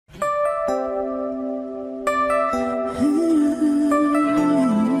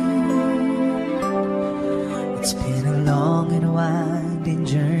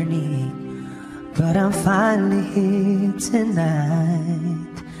finally here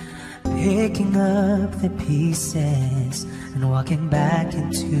tonight, picking up the pieces and walking back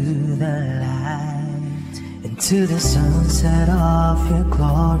into the light, into the sunset of your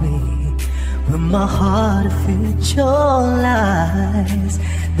glory, where my heart visualize.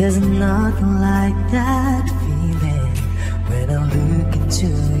 There's nothing like that feeling when I look into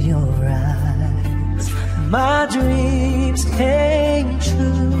your eyes. My dreams came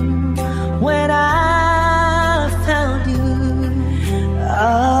true when I found you.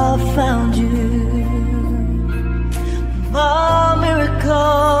 I found you, my miracle.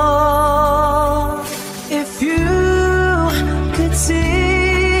 If you could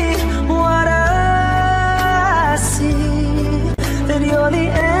see what I see, then you're the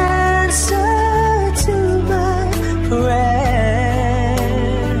answer to my prayers.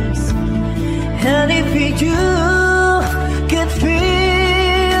 And if you could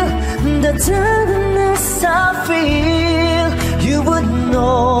feel the tenderness I feel, you would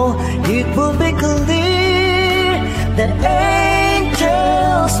know, it will be clear that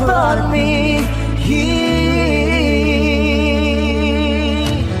angels brought me here.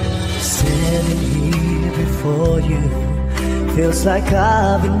 Standing here before you feels like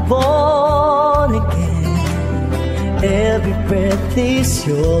I've been born again. Every breath is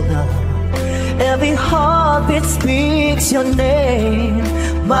your love, every heartbeat speaks your name.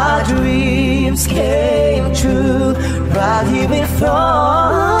 My dreams came true right here in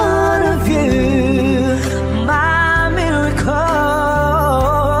front of you, my miracle.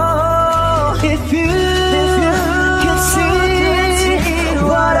 If you can see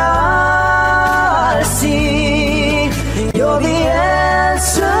what I see, you're the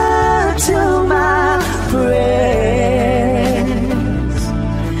answer to my prayers.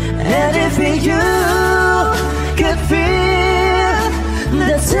 And if you could feel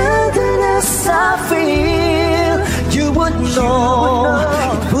the tenderness I feel, you would know,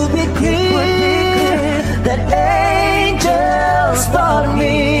 it would be clear that angels brought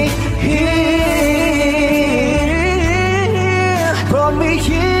me here, brought me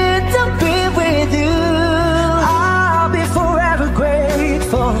here to be with you. I'll be forever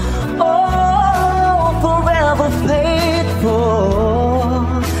grateful, oh, forever faithful.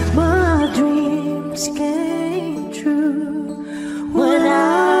 My dreams came true when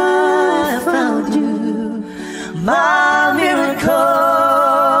I found you, my miracle.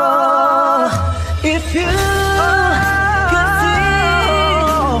 If you could see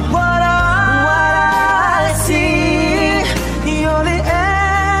what I see, you're the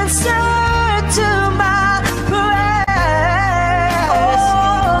answer to my prayers.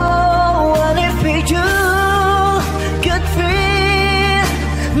 Oh, and if you could feel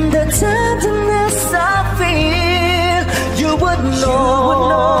the tenderness I feel, you would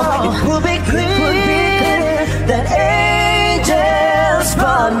know, it would be clear that angels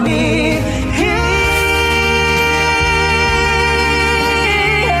brought me here.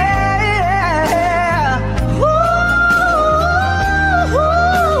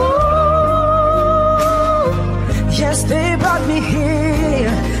 Yes, they brought me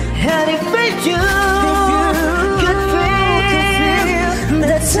here. And if you could feel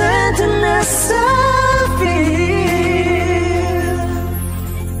the tenderness I feel,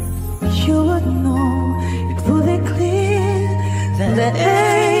 you would know, it would be clear that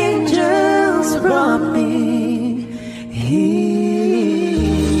angels brought me here.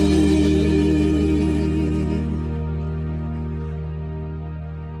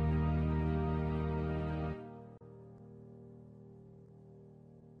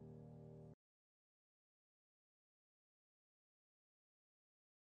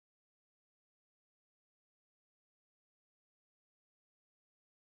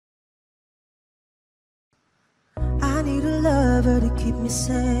 I need a lover to keep me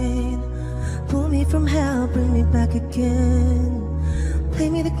sane, pull me from hell, bring me back again. Play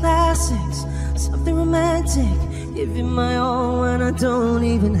me the classics, something romantic, give you my all when I don't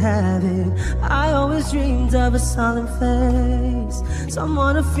even have it. I always dreamed of a solemn face,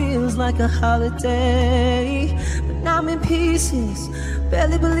 someone who feels like a holiday. But now I'm in pieces,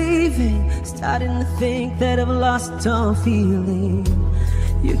 barely believing, starting to think that I've lost all feeling.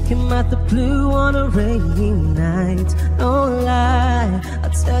 You came out the blue on a rainy night, no lie, I'll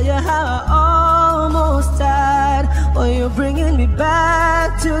tell you how I almost died. Oh, you're bringing me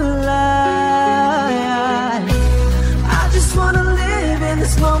back to life. I just wanna live in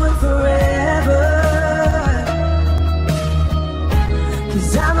this moment forever,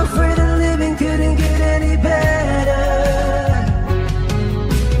 'cause I'm afraid that living couldn't get any better.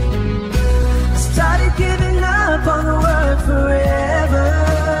 Started giving up on the word forever.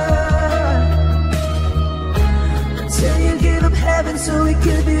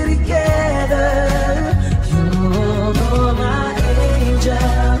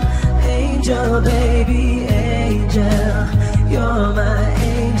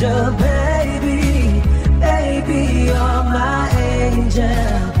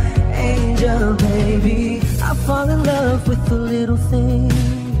 the little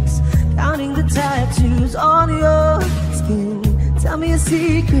things, counting the tattoos on your skin. Tell me a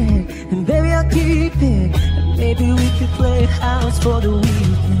secret, and baby I'll keep it. And maybe we could play house for the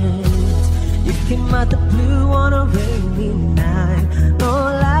weekend. You came out the blue on a rainy night. No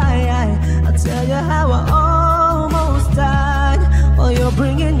lie, I'll tell you how I almost died, while you're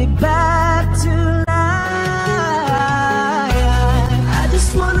bringing me back to life. I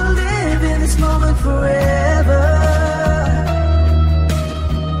just wanna live in this moment forever,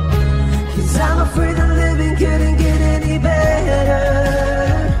 'cause I'm afraid that living couldn't get any better.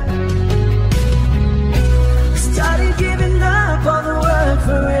 Started giving up on the word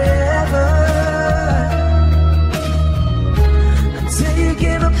forever, until you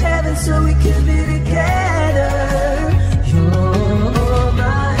gave up heaven so we could be together. You're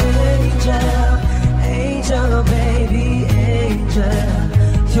my angel, angel baby, angel.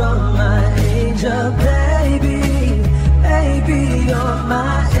 You're my angel baby, baby. You're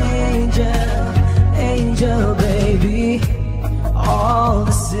my angel, angel baby. All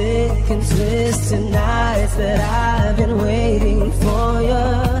the sick and twisted nights that I've been waiting for you,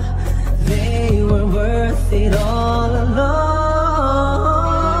 they were worth it all alone.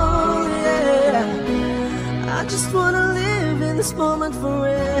 Yeah, I just wanna live in this moment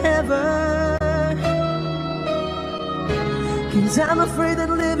forever, 'cause I'm afraid that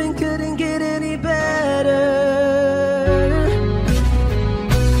living couldn't get any better.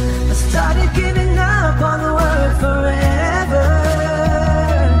 I started giving up on the word forever,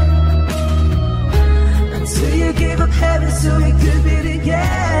 until you gave up heaven so we could be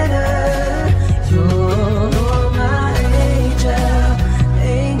together. You're my angel,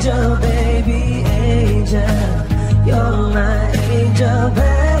 angel baby, angel. You're my angel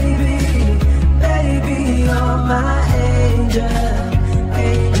baby, baby. You're my angel,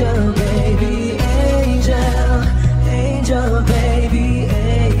 angel baby, angel, angel baby,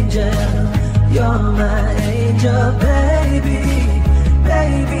 angel. You're my angel baby,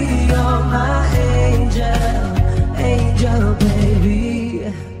 baby. You're my angel, angel baby.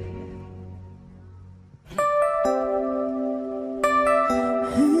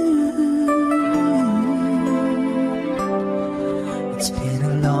 It's been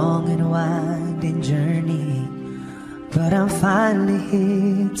a long and winding journey, but I'm finally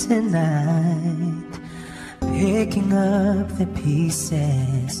here tonight, picking up the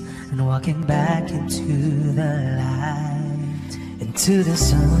pieces and walking back into the light, into the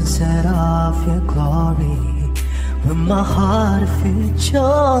sunset of your glory, where my heart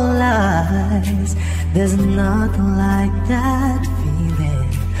future lies. There's nothing like that feeling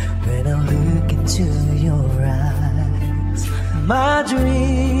when I look into your eyes. My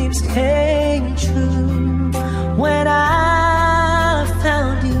dreams came true when I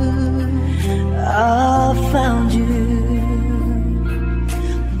found you. I found you,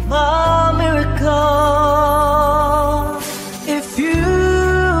 my miracle. If you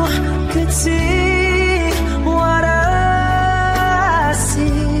could see what I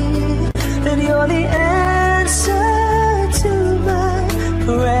see, then you're the answer to my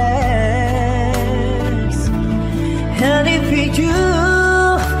prayers. And if you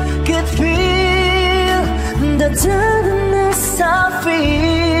could feel the tenderness I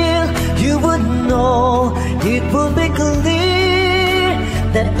feel, you would know, it would be clear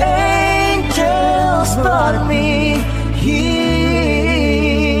that angels brought me here.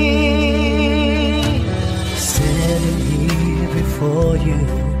 Standing here before you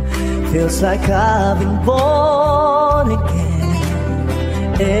feels like I've been born again.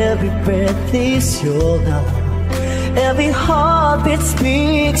 Every breath is your love, every heartbeat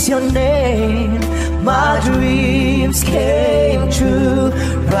speaks your name. My dreams came true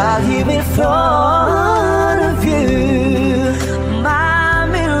right here in front of you, my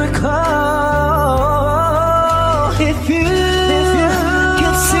miracle. If you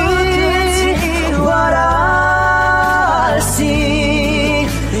could see what I see,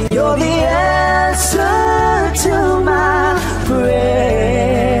 you're the answer to my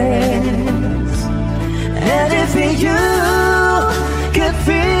prayers. And if you could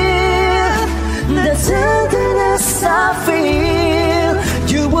feel the tenderness I feel,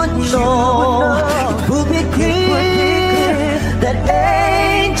 you would know, it would be clear that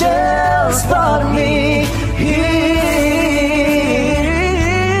angels brought me here,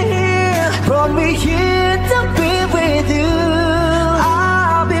 brought me here to be with you.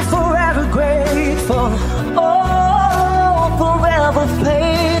 I'll be forever grateful, oh, forever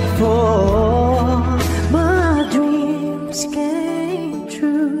faithful. My dreams came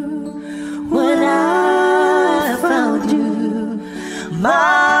true when I found you,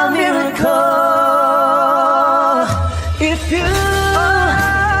 my miracle. If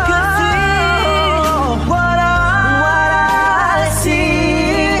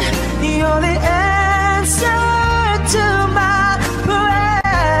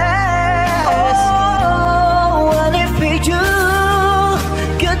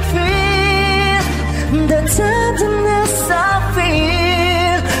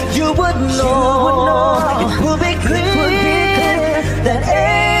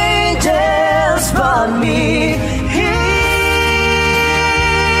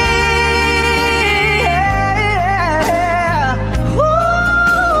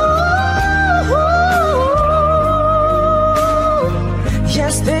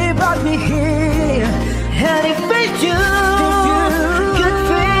 'cause they brought me here. And if you could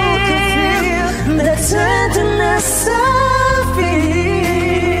feel the tenderness I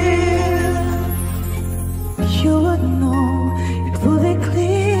feel, you would know, it would be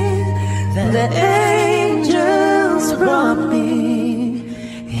clear that the angels brought me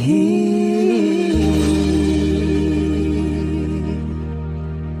here.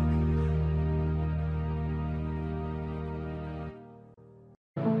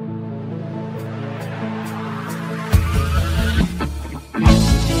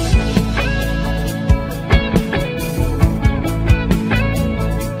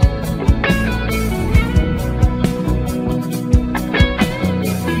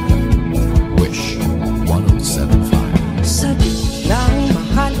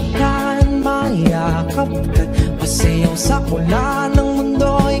 Masayaw sa pula ng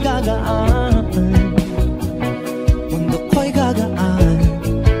mundo'y gagaan, mundo ko'y gagaan.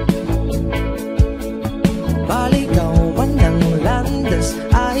 Baligawan ng landas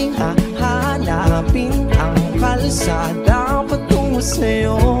ay hahanapin ang kalsada patungo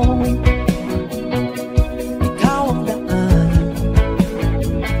sa'yo. Ikaw ang daan,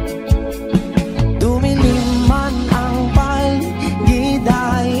 dumilim man ang paligid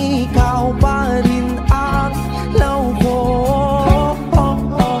ay ikaw pa rin.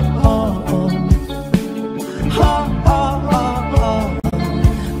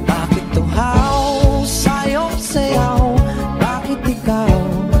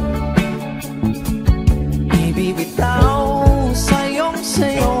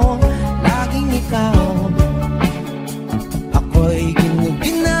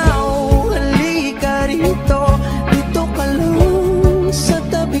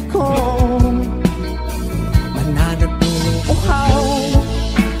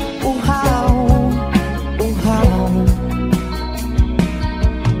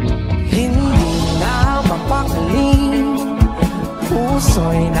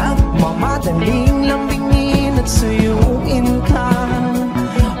 Puso'y nagmamadaling lambingin at suyuin ka.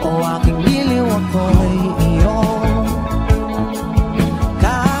 O aking liliw ako'y iyo.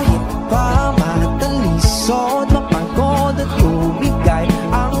 Kahit pa matalisod, mapagod at tumigay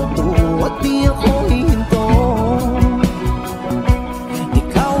ang tuwat, di ako hihinto.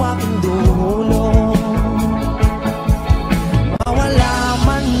 Ikaw aking dulo. Mawala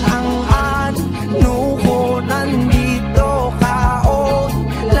man ang ano ko, nandito ka.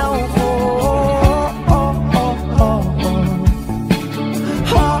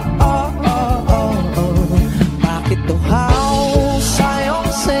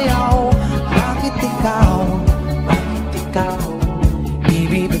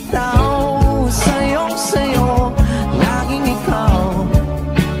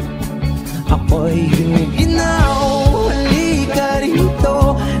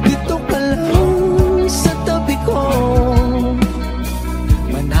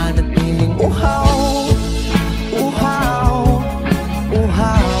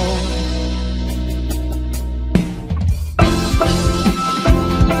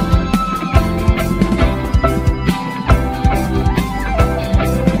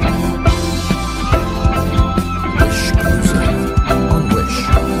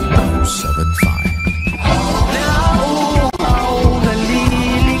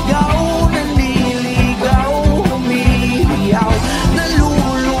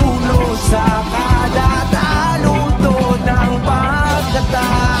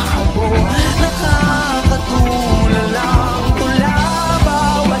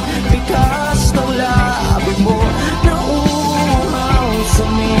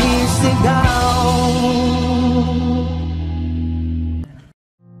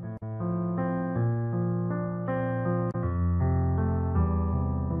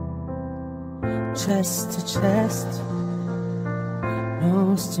 Chest to chest,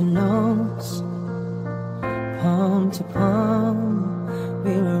 nose to nose, palm to palm,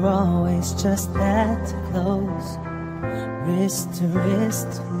 we were always just that close. Wrist to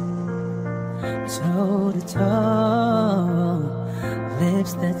wrist, toe to toe,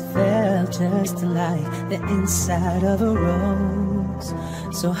 lips that felt just like the inside of a rose.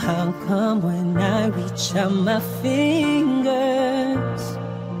 So how come when I reach out my fingers,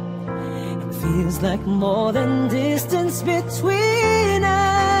 feels like more than distance between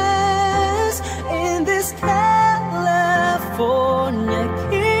us in this California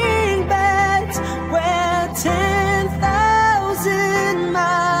king bed where 10,000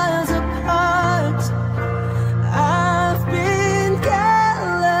 miles apart. I've been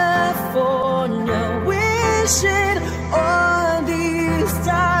California wishing on these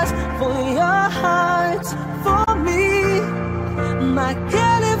stars for your heart, for me. my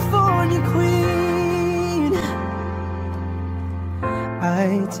California queen.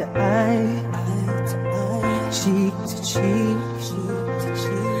 Eye to eye, cheek to cheek,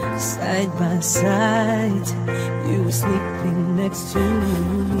 side by side, you were sleeping next to me,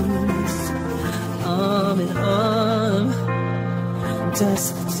 arm in arm,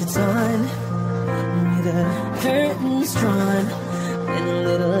 dusk to dawn, with the curtains drawn, and a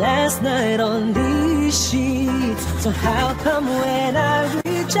little last night on these sheets. So how come when I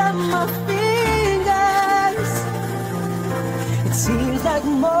reach out my fingers, it seems like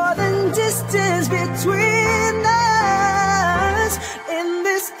more than distance between us in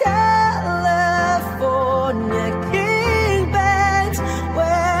this California king bed,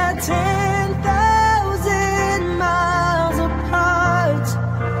 we're 10,000 miles apart,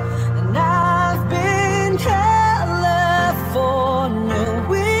 and I've been California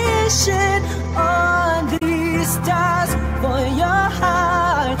wishing on these stars for your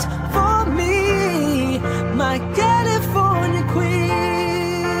heart, for me, my California queen.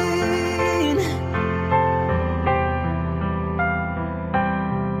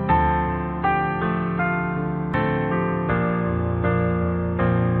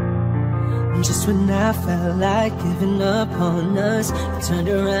 Just when I felt like giving up on us, you turned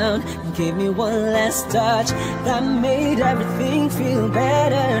around and gave me one last touch that made everything feel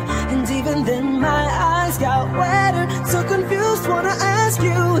better. And even then my eyes got wetter. So confused, wanna ask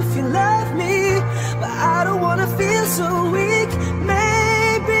you if you love me, but I don't wanna feel so weak.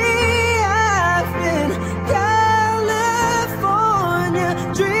 Maybe I've been California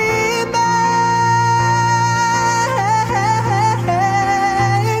dreaming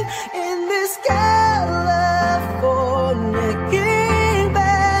in this California king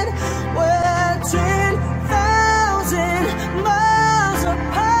bed, we're 10,000 miles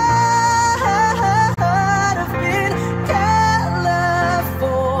apart. I've been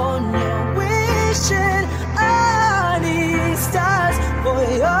California wishing I need stars for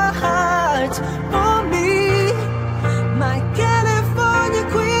your heart, for me, my California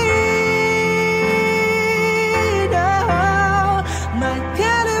queen. Oh, my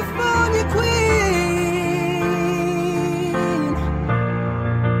California queen.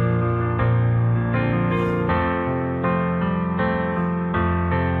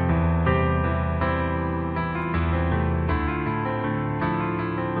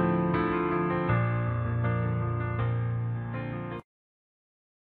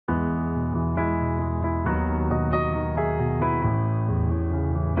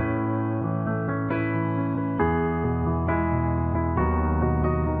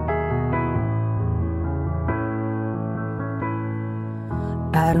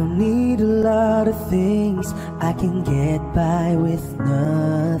 I don't need a lot of things, I can get by with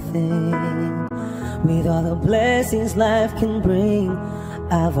nothing. With all the blessings life can bring,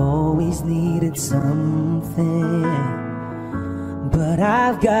 I've always needed something. But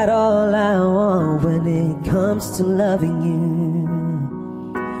I've got all I want when it comes to loving you.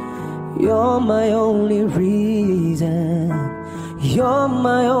 You're my only reason, you're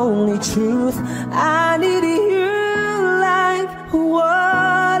my only truth. I need you like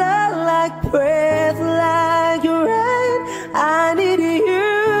water, like breath, like rain. I need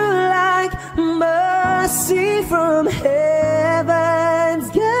you like mercy from heaven's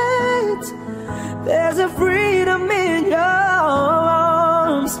gate. There's a freedom in your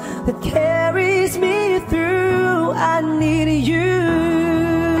arms that carries me through. I need you,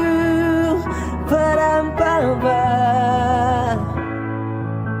 but I'm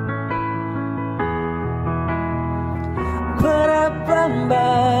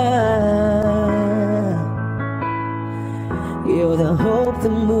you're the hope that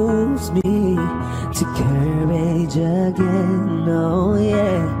moves me to courage again. Oh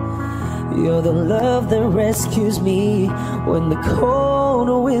yeah, you're the love that rescues me when the cold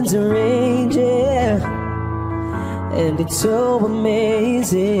winds are raging. And it's so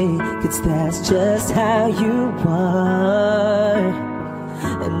amazing, 'cause that's just how you are.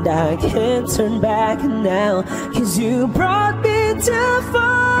 And I can't turn back now, 'cause you brought me too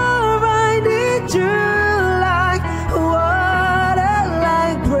far. I need you like water,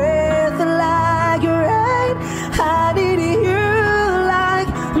 like breath, like rain. I need you like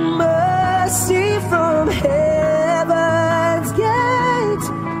mercy from heaven's gate.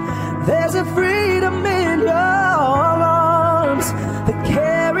 There's a freedom in your arms that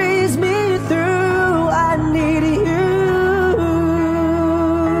carries me through. I need you.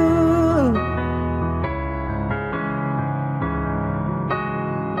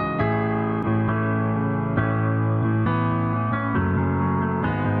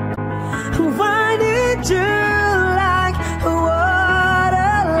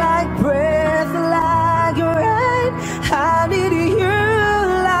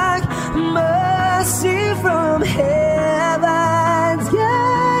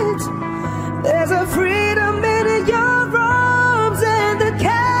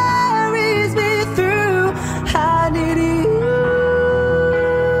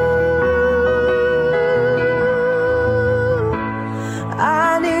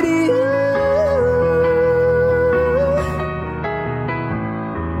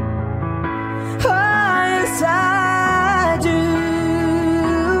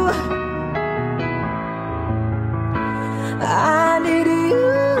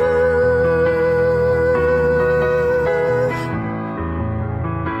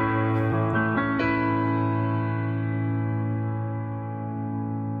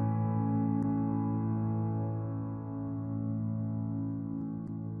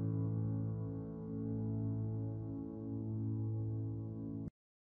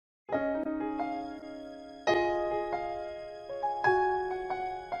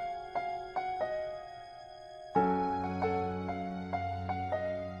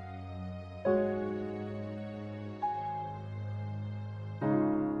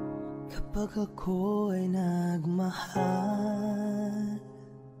 kapag ako ay nagmahal.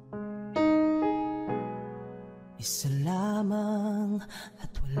 Isa lamang at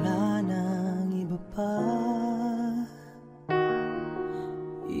wala nang iba pa,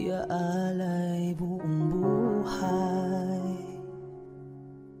 iaalay buong buhay.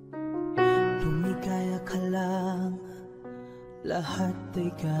 Lumigaya ka lang, lahat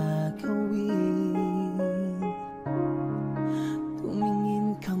ay gagawin.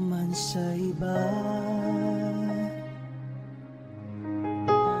 Tumingin ka man sa iba,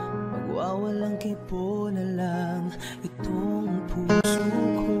 magwawalang kipo na lang itong puso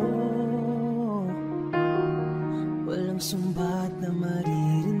ko. Walang sumbat na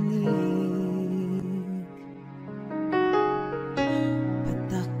maririnig,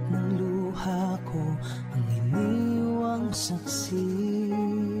 patak ng luha ko ang iniwang saksi.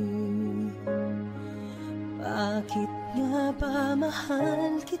 Bakit nga ba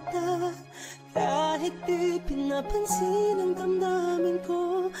mahal kita? Kahit di pinapansin ang damdamin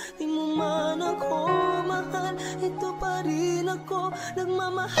ko, di mo man ako mahal, ito pa rin ako,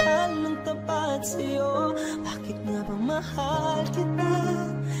 nagmamahal ng tapat sa'yo. Bakit nga ba mahal kita?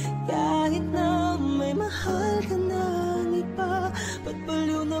 Kahit na may mahal ka ng iba, ba't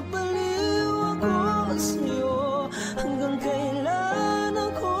baliw na baliw ako sa'yo? Hanggang kailan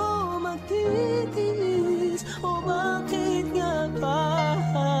ako magtitiis? O bakit nga ba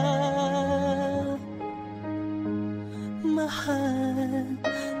mahal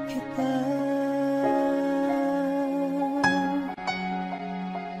kita?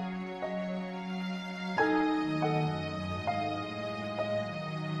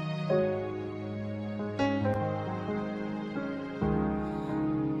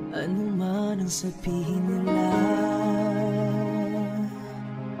 Ano man ang sabihin nila,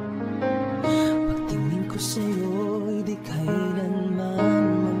 pagtingin ko sa'yo'y di kailanman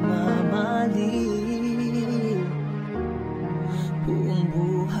mamamali. Buong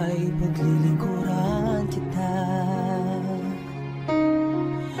buhay paglilingkuran kita,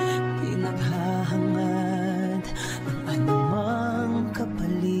 pinaghahangad ng anumang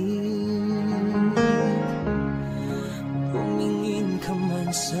kapalit. Tumingin ka man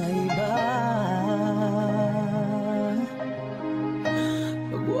sa iba,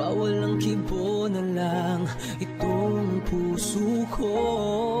 magwawalang kibo na lang itong puso ko.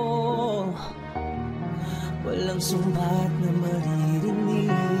 Walang sumbat na maririnig,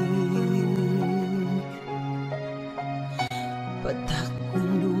 patak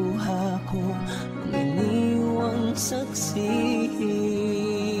ng luha ko ang iniwang saksi.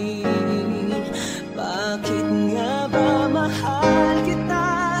 Bakit nga ba mahal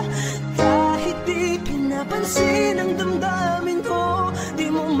kita? Kahit di pinapansin ang damdamin ko, di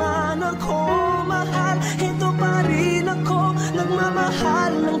mo man ako mahal, ito pa rin ako,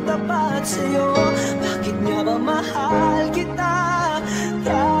 nagmamahal ng tapat sa'yo. Bakit nga ba mahal kita?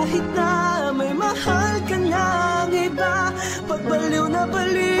 Kahit na may mahal ka ng iba, pagbaliw na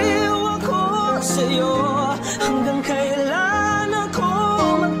baliw ako sa'yo. Hanggang kailan ako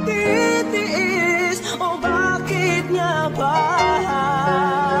magtitiis? O bakit nga ba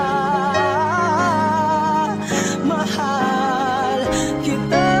mahal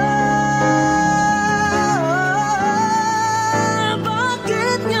kita?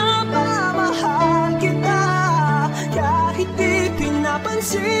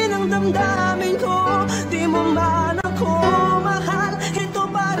 Pansin ang damdamin ko, di mo man ako mahal, ito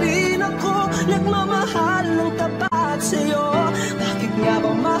pa rin ako, nagmamahal ng tapat sa'yo. Bakit nga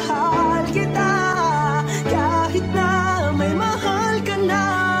ba mahal kita? Kahit na may mahal ka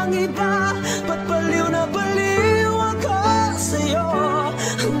ng iba, ba't baliw na baliw ako sa'yo?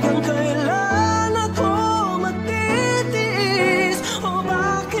 Hanggang kailan ako magtitiis? O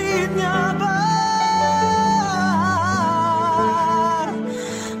bakit nga ba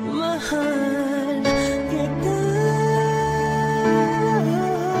mahal kita?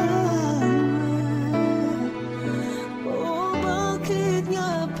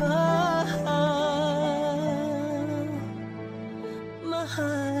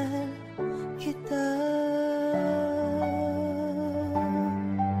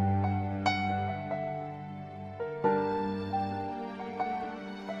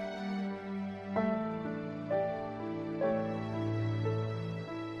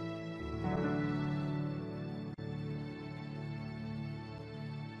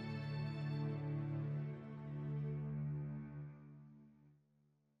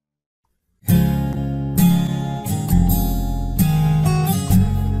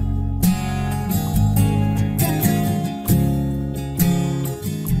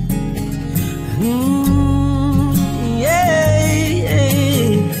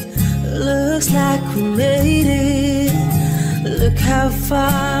 Looks like we made it. Look how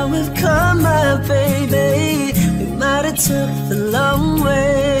far we've come, my baby. We might have took the long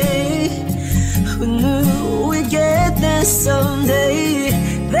way. Who knew we'd get there someday?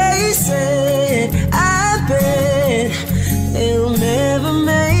 They said, I bet they'll never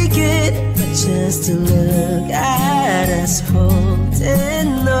make it. But just to look at us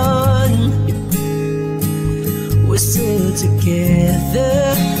holding on, we're still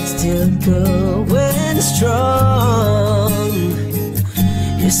together, still going strong.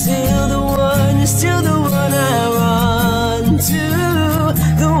 You're still the one, you're still the one I run to,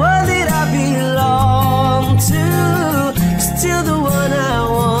 the one that I belong to. You're still the one I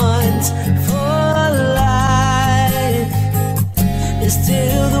want for life. You're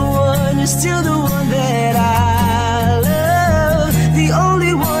still the one, you're still the one that I love, the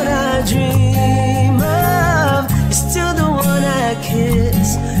only one I dream of. You're still the one I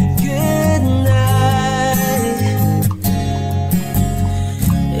kiss goodnight.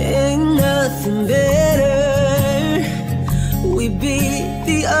 Ain't nothing better. We beat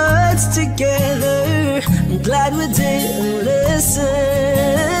the odds together. I'm glad we didn't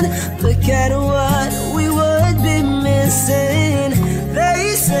listen. Look at what we would be missing.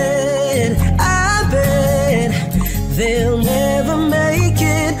 They said, I bet they'll never make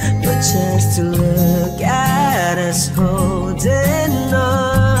it. But just to look at us holding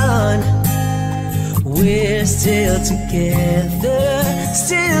on, we're still together,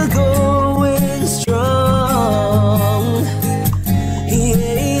 still going strong.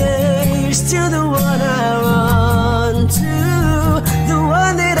 Yeah, you're still the one I run to, the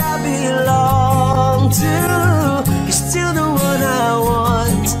one that I belong to. You're still the one I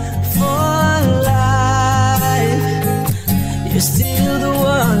want for life. You're still the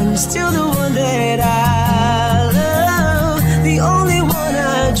one that I love, the only one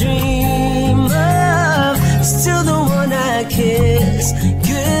I dream of. Still the one I kiss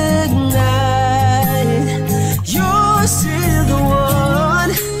goodnight. You're still the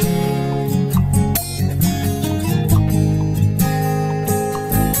one.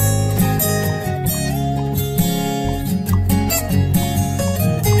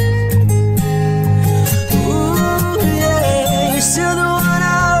 Ooh, yeah, you're still the one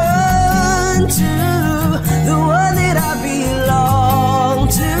I run to, the one that I belong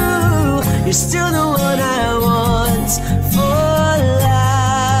to. You're still the one I want for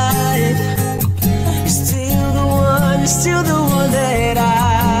life. You're still the one, you're still the one that I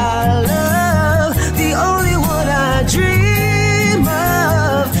love, the only one I dream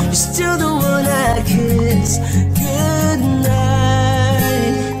of. You're still the one I kiss goodnight.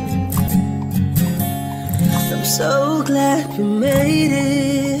 I'm so glad we made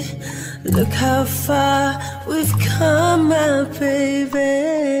it. Look how far we've come, my baby.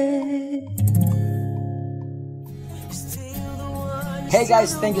 Hey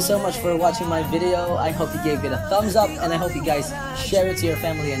guys, thank you so much for watching my video. I hope you gave it a thumbs up and I hope you guys share it to your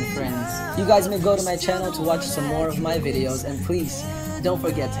family and friends. You guys may go to my channel to watch some more of my videos, and please don't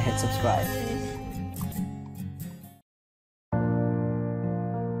forget to hit subscribe.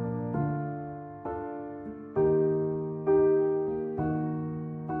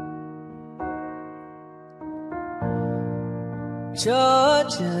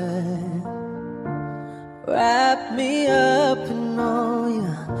 Georgia, wrap me up in all you,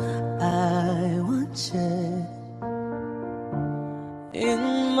 I want you in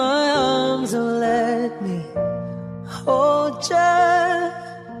my arms, and let me hold you.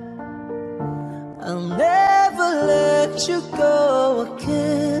 I'll never let you go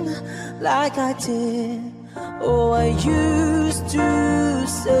again like I did. Oh, I used to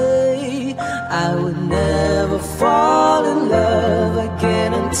say I would never fall in love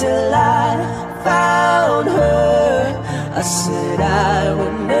again until I found her. I said I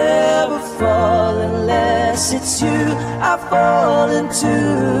would never fall unless it's you I fall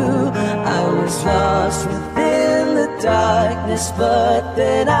into. I was lost within the darkness, but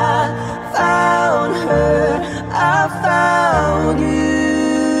then I found her, I found you.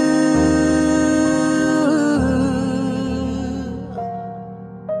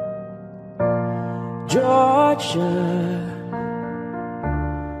 Georgia,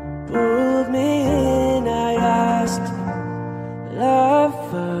 pulled me in, I asked,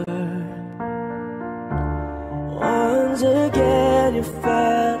 lover. Once again you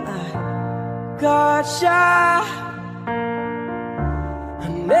felt I got shy. I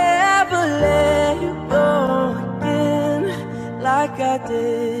never let you go again like I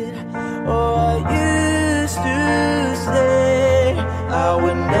did. Oh, I used to say I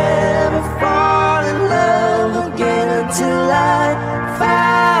would never fall in love again until I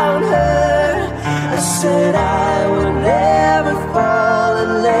found her.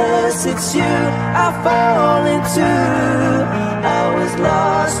 fall into. I was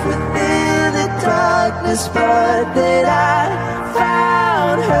lost within the darkness, but then I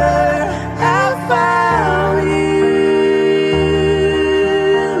found her, I found you.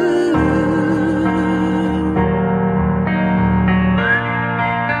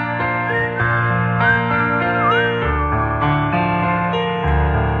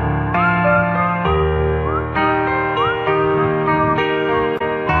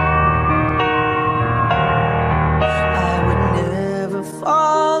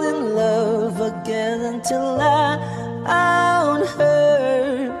 Until I found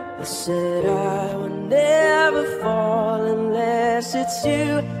her. I said I would never fall unless it's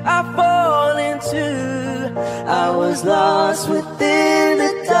you I fall into. I was lost within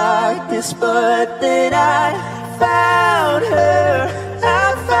the darkness, but then I found her,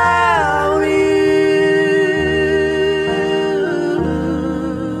 I found you.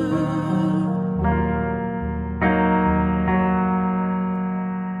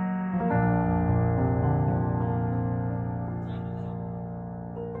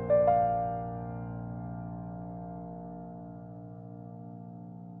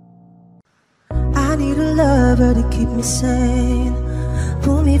 I need a lover to keep me sane,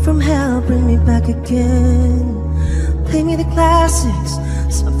 pull me from hell, bring me back again. Play me the classics,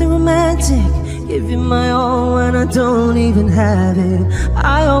 something romantic, give you my all when I don't even have it.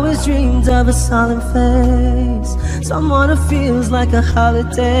 I always dreamed of a solemn face, someone who feels like a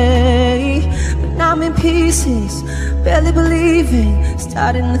holiday. But now I'm in pieces, barely believing,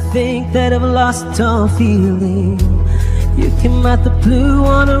 starting to think that I've lost all feeling. You came out the blue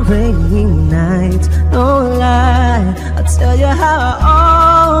on a rainy night, no lie, I'll tell you how I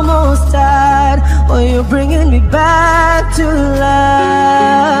almost died. Well, you're bringing me back to life.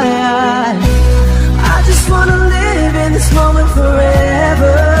 I just wanna live in this moment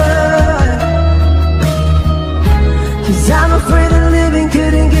forever, 'cause I'm afraid that living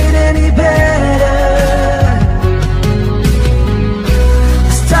couldn't get any better.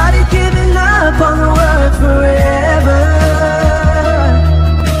 I started giving up on the word forever,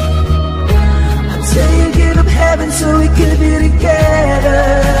 so we could be together.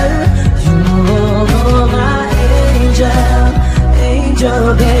 You're my angel, angel,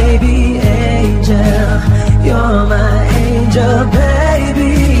 baby, angel. You're my angel,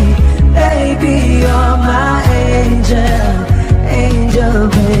 baby, baby. You're my angel, angel,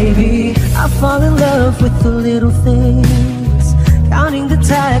 baby. I fall in love with the little things, counting the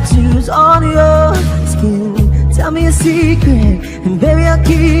tattoos on your skin. Tell me a secret, and baby I'll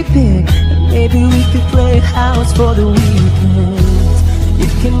keep it. Maybe we could play house for the weekend. You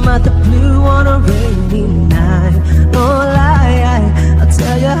came out the blue on a rainy night, no lie, I'll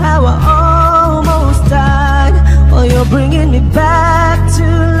tell you how I almost died. Well, you're bringing me back to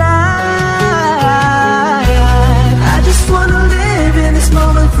life. I just wanna live in this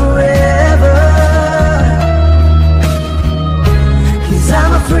moment forever, 'cause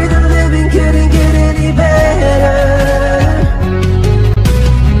I'm afraid that living couldn't get any better.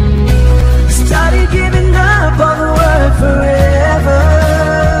 Started giving up on the word forever,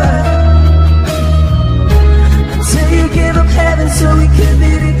 until you gave up heaven so we could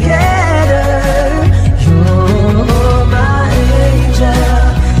be together. You're my angel,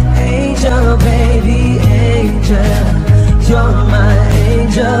 angel, baby, angel. You're my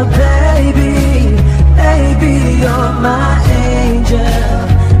angel, baby, baby. You're my angel,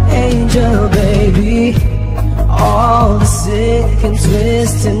 angel, baby. All the sick and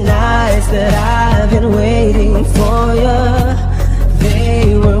twisted nights that I've been waiting for you, they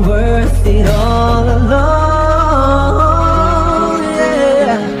were worth it all alone,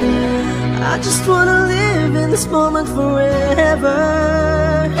 yeah. I just wanna live in this moment forever,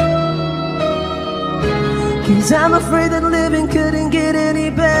 'cause I'm afraid that living couldn't get any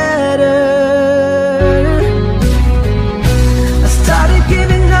better. I started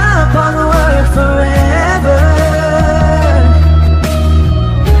giving up on the word forever,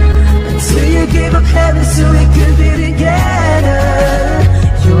 until you gave up heaven so we could be together.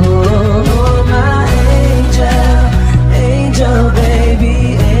 You're my angel, angel, baby,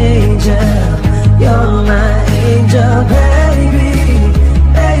 angel. You're my angel, baby,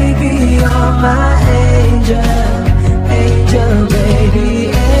 baby. You're my angel, angel, baby,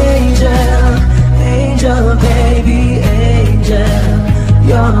 angel, angel, baby, angel.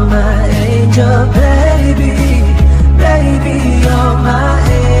 You're my angel, baby, baby. You're my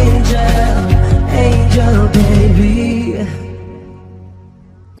angel, angel, baby.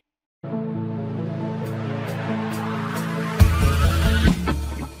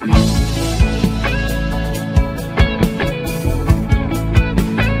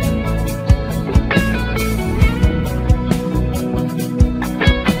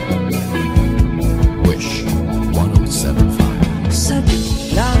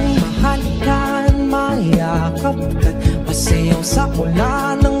 Pagkat pasayaw sa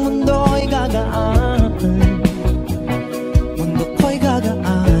ulan ng mundo'y gagaan, mundo ko'y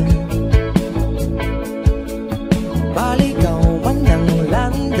gagaan. Baligaw man ng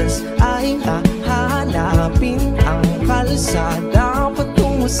landas ay hahanapin ang kalsada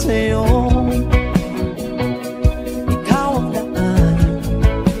patungo sa'yo. Ikaw ang daan.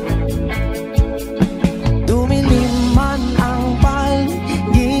 Dumilim man ang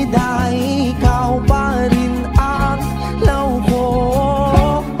paligid ay ikaw pa rin ang law ko.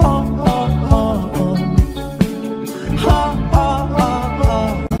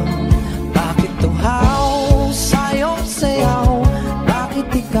 Bakit tuhaw sa'yo sayaw? Bakit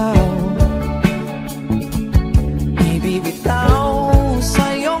ikaw ibibitaw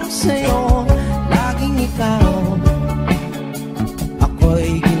sa'yong sayo? Laging ikaw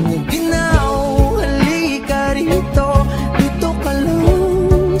ako'y ginuginaw. Halika rito, dito ka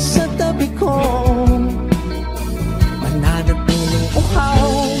lang sa tabi ko. Mananatiling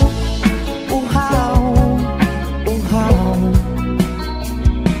uhaw, uhaw, uhaw.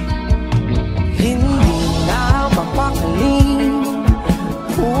 Hindi na mapakaling,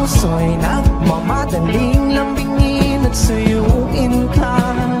 puso'y nagmamadaling lambingin at suyuin ka.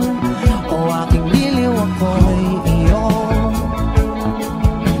 O aking diliw ako'y iyo.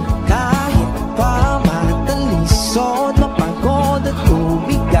 Kahit pa matalisod, mapagod at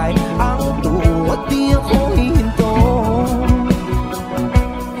tumigay ang tuwa, di ako hihinto.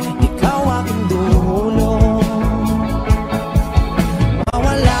 Ikaw aking dulo.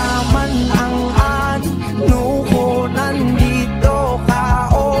 Mawala man ang ano ko, nandito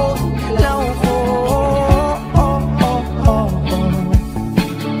ka o law ko.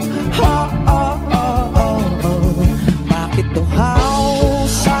 Bakit tuhaw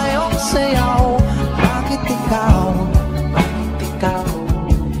sa'yong sayaw? Bakit ikaw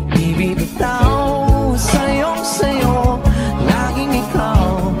ibibitaw sa'yong sayo? Laging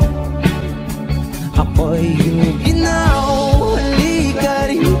ikaw ako'y ginuginaw. Halika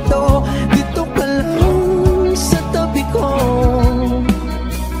rito, dito ka lang sa tabi ko.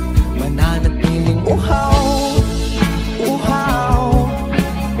 Mananatiling uhaw, uhaw,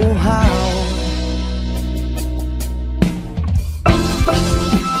 uhaw.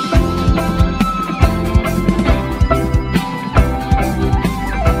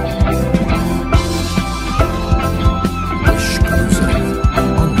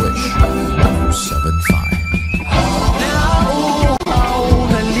 Nauuhaw,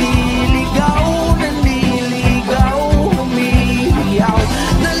 naliligaw, nanliligaw, humihiyaw,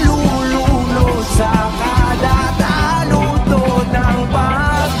 nalulunod sa kada taluto ng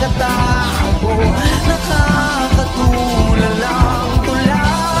pagkatao. Nakakatulalang tula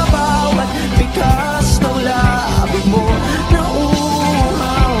bawat bigas ng labi mo.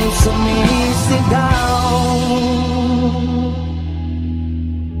 Nauuhaw, sumisigaw.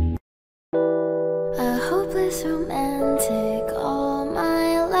 A hopeless romantic all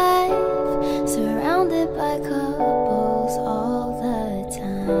my life, surrounded by couples all the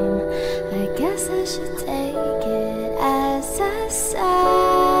time. I guess I should take it as a sign.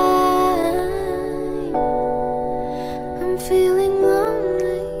 I'm feeling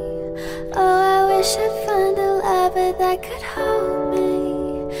lonely. Oh, I wish I'd find a lover that could hold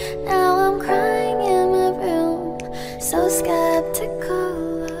me. Now I'm crying in my room, so skeptical.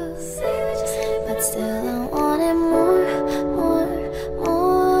 But still I wanted more, more,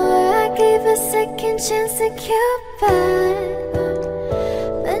 more. I gave a second chance to Cupid,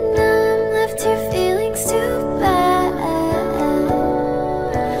 but now I'm left here feeling too bad.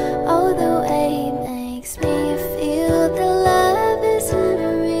 Oh, the way he makes me feel that love isn't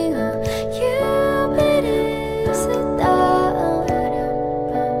real. Cupid is a dog.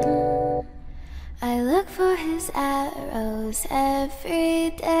 I look for his arrows every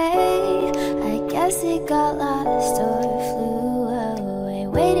day. I guess he got lost or flew away.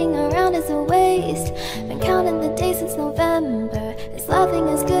 Waiting around is a waste. Been counting the days since November. Is loving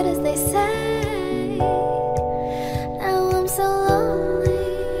as good as they say? Now I'm so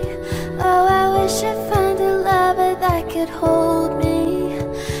lonely. Oh, I wish I'd find a lover that could hold me.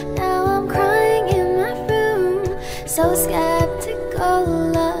 Now I'm crying in my room, so skeptical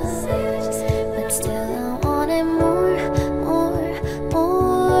love. But still I wanted more, more,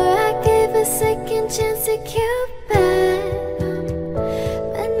 more. I gave a second chance to Cupid,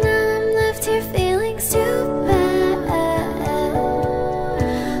 but now I'm left here feeling stupid.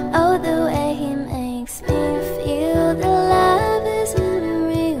 Oh, the way he makes me feel that love isn't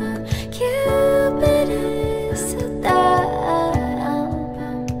real. Cupid is so dumb.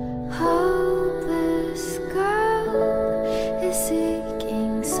 Hopeless girl is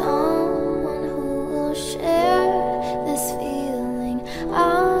seeking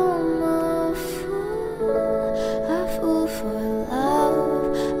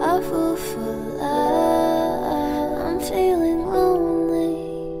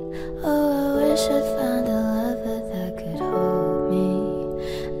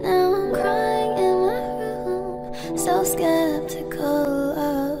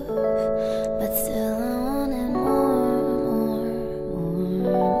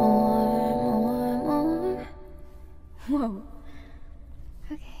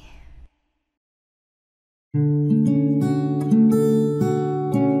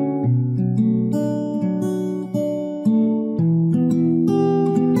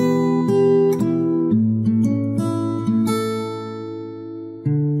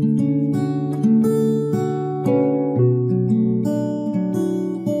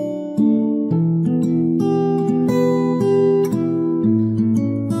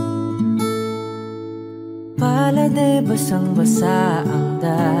Paladay basang-basa ang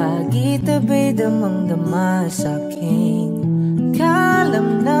dagit, abay damang-dama sa'king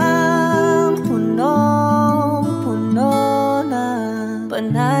kalamnan. Punong-puno na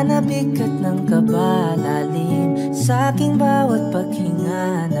pananabik at ng kabalalim, sa'king bawat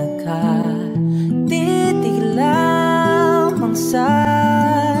paghinga nakatitig lamang sa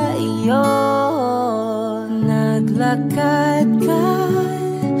iyo. Naglakad ka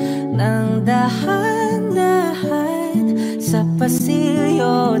ng dahan-dahan sa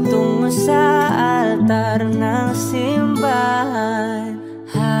pasilyo tungo sa altar ng simbahan.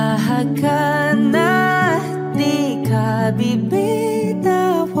 Hahagan at di ka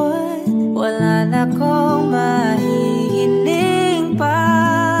bibitawan, wala na kong mahihiling pa.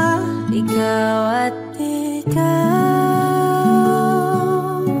 Ikaw at ikaw,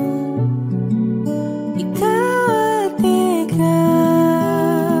 ikaw at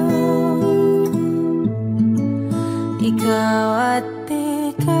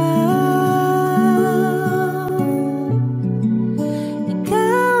ikaw,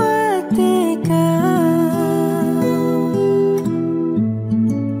 ikaw at ikaw.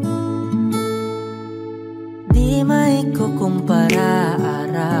 Di maikukumpara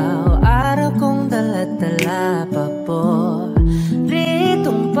araw-araw kong dala-dala pa po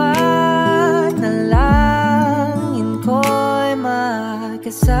ritong panalangin ko'y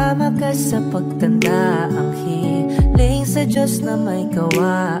makasama ka sa pagtanda. Ang hiling sa Diyos na may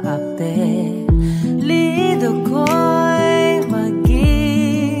kawaape, lido ko'y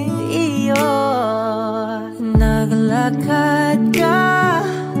maging iyo. Naglakad ka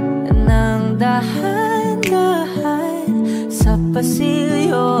ng dahan-dahan sa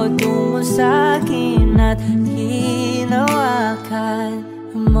pasilyo tungo sa'kin at hinawakan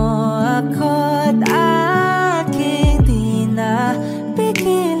mo ako't aking di na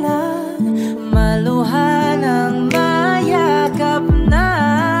pigilan, maluhan ang mayakap na.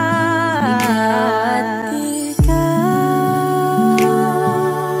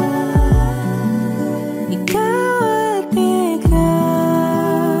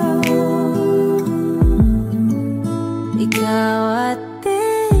 Ikaw at ikaw, ikaw at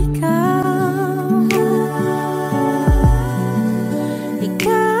ikaw,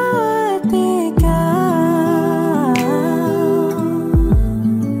 ikaw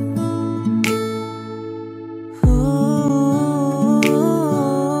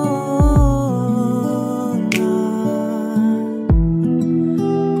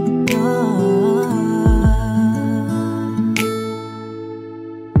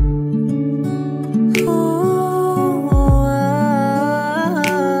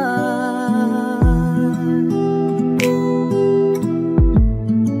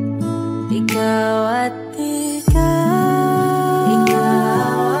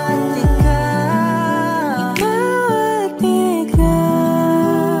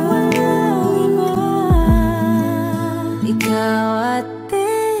at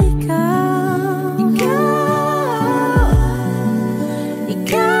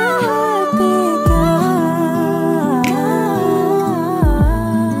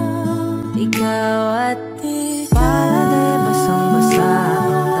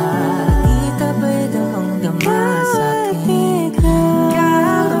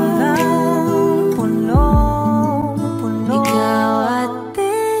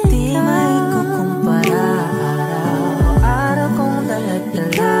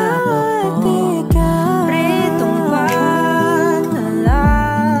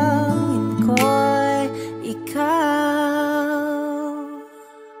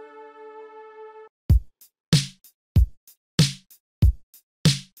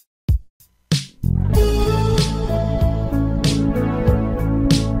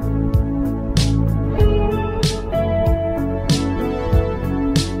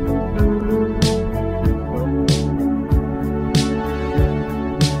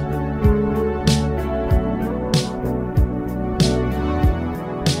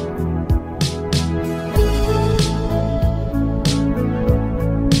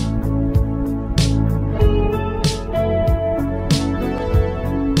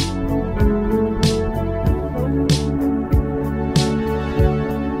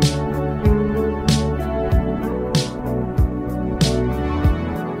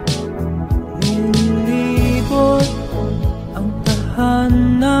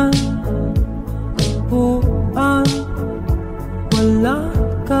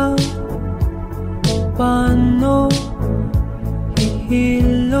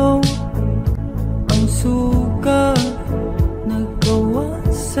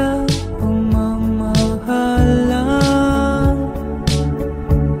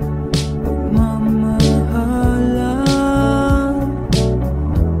Mamahalan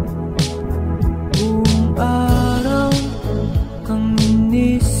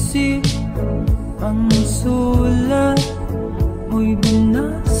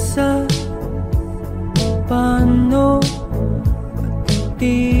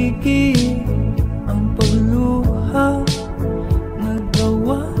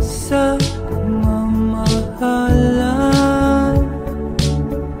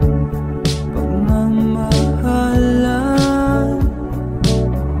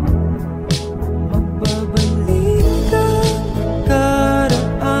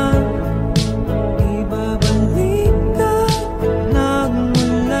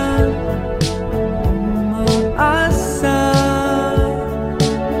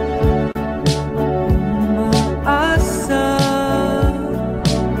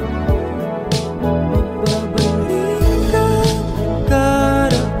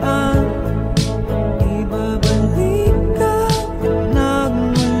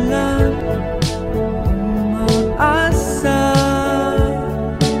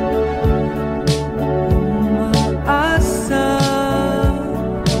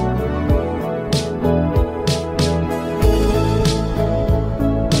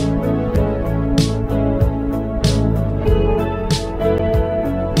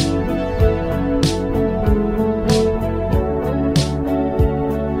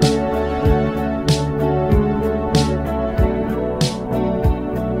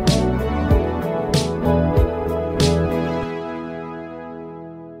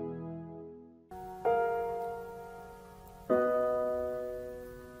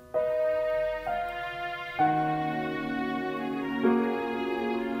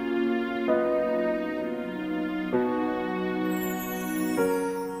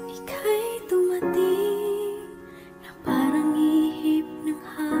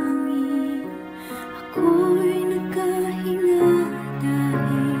ako'y nagkahinga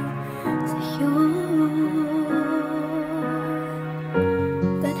dahil sa'yo.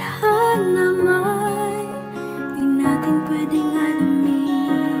 Tadhana may di natin pwedeng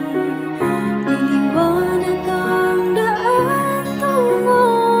alamin. Liliwanag ang daan tungo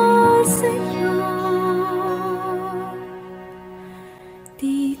sa'yo.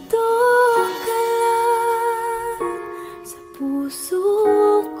 Dito ka lang sa puso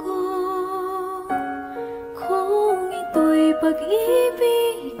ko, kung ito'y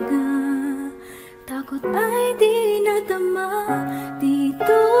pag-ibig na takot ay di nadama.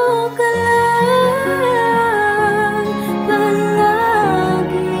 Dito ka lang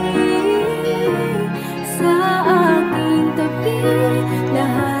palagi sa aking tabi,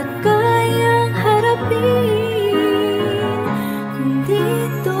 lahat kayang harapin kung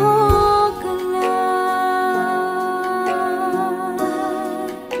dito ka lang.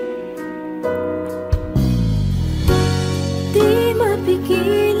 Di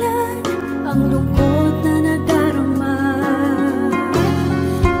mapigilan ang lungkot na nadarama,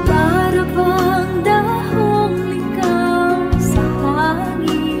 para bang dahong likaw sa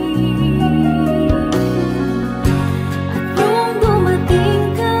hangin. At nung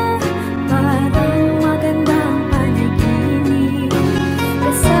dumating ka, parang magandang panaginip,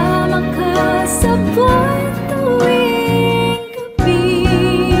 kasama ka sa buwan tuwing gabi.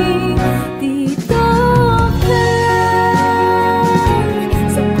 Dito ka lang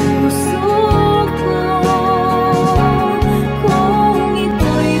sa puso ko, kung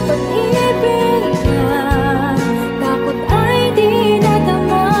ito'y pag-ibig na takot ay di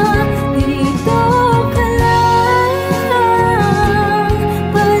nadama. Dito ka lang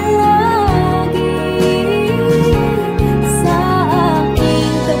palagi sa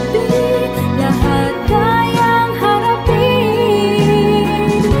aking tabi, lahat kayang harapin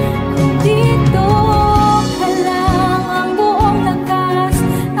kung dito ka lang. Ang buong lakas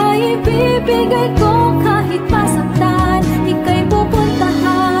ay ibibigay ko, kahit masaktan ika'y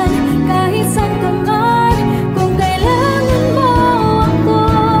pupuntahan, kahit saan ka man, kung kailangan mo ako,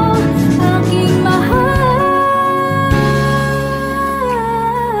 aking mahal.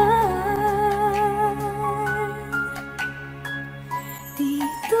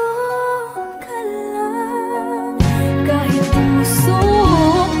 Dito ka lang, kahit puso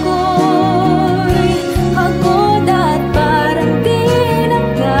ko'y pagod at parang di na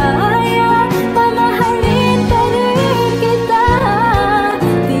kaya, pamahalin pa rin kita.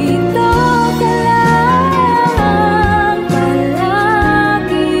 Dito ka lang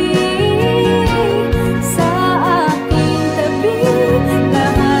palagi sa aking tabi,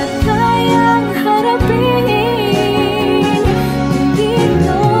 lahat kayang harapin kung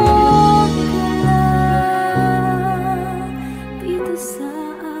dito ka lang. Dito sa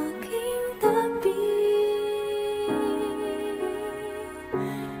aking tabi,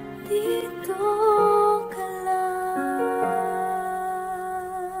 dito ka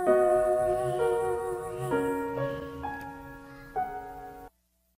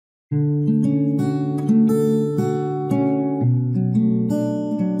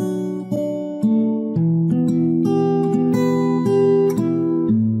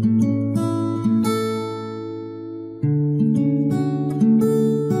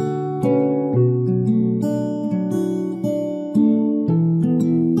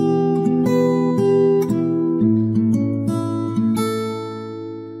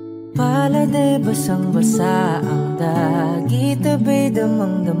Pala'y basang-basa ang dagit, abay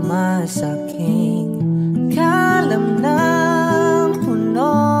damang-dama sa'king kalamnang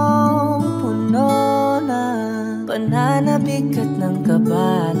punong-puno na pananabik at ng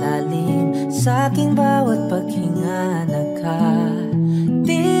kabalalim, sa'king bawat paghinga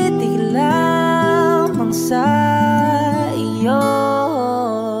nakatitig lamang sa iyo.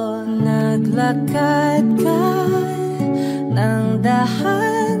 Naglakad ka ng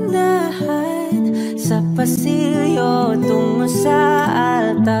dahan-dahan sa pasilyo tungo sa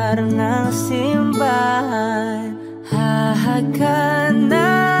altar ng simbahan. Hahagan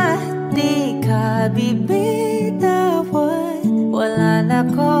at di ka bibitawan, wala na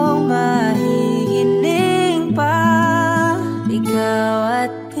kong mahihiling pa. Ikaw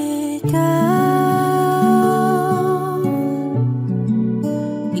at ikaw,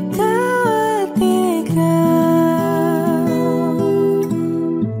 ikaw at ikaw,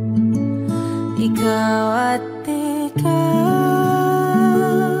 ikaw at ikaw,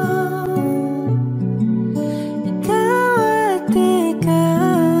 ikaw at ikaw.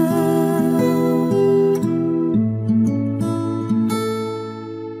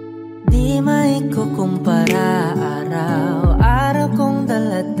 Di maikukumpara, araw-araw kong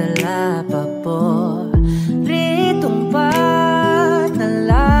dala-dala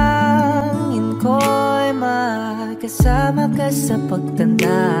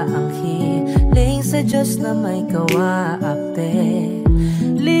Diyos na may kawaape.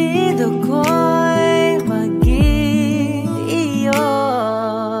 Lido ko'y maging iyo.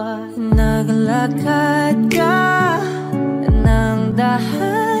 Naglakad ka ng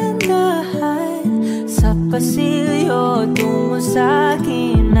dahan-dahan sa pasilyo tungo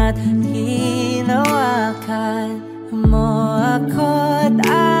sa'kin at hinawakan mo ako't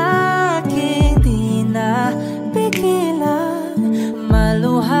aking di na pigilan.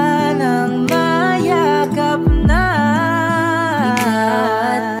 Maluhan ang mayakap na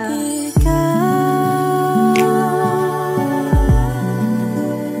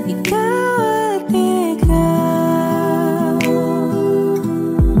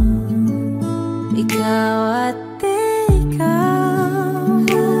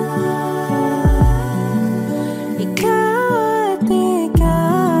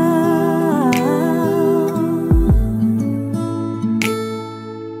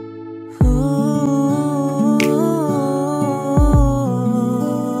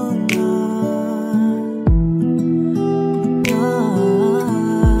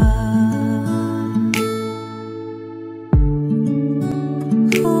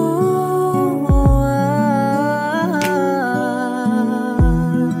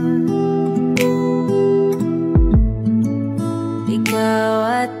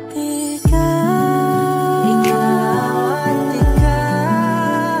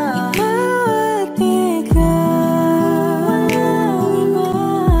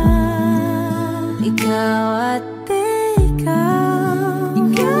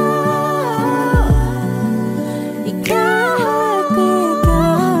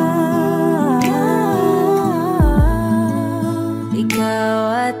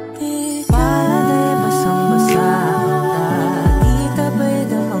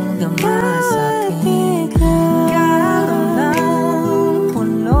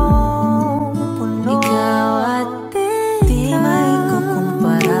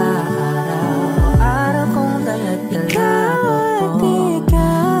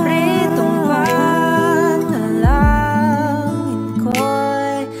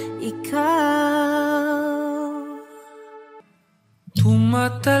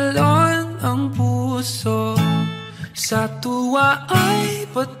Tumatalon ang puso, sa tuwa ay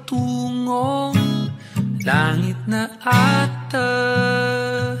patungong langit na ata.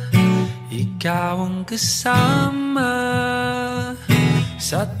 Ikaw ang kasama,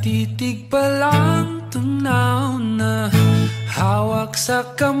 sa titig pa lang tunaw na. Hawak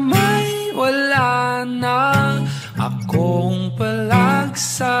sa kamay, wala na. Akong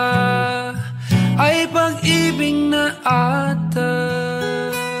palagsa ay pag-ibig na ata.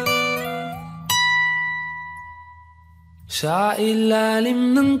 Sa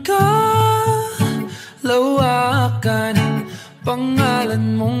ilalim ng kalawakan,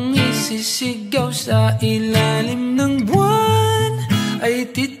 pangalan mong isisigaw. Sa ilalim ng buwan ay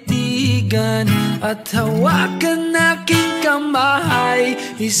titigan at hawakan aking kamay.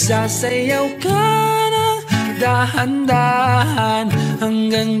 Isasayaw ka ng dahan-dahan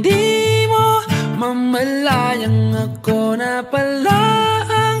hanggang di mo mamalayang ako na pala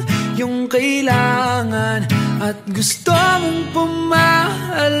ang iyong kailangan at gusto mong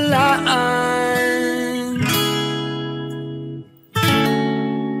pamahalaan.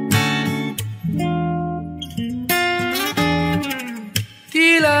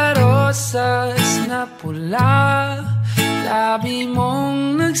 Tila rosas na pula, labi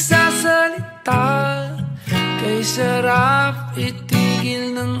mong nagsasalita. Kay sarap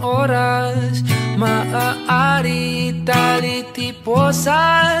itigil ng oras, maaari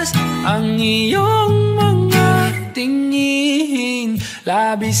talitiposas ang iyong mga tingin.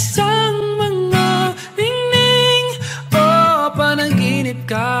 Labis ang mga ningning, o panaginip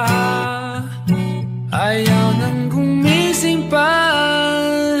ka. Ayaw nang gumising pa.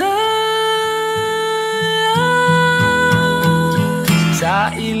 Sa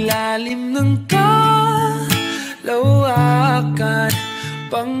ilalim ng kalawakan,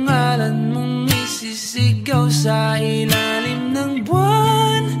 pangalan mong isisigaw. Sa ilalim ng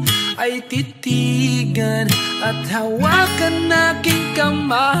buwan ay titigan at hawakan aking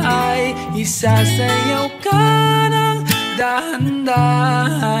kamay. Isasayaw ka ng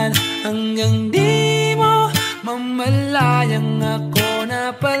dahan-dahan hanggang di mo mamalayang ako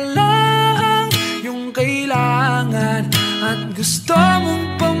na pala ang iyong kailangan at gusto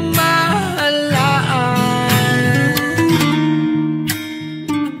mong pamahalaan.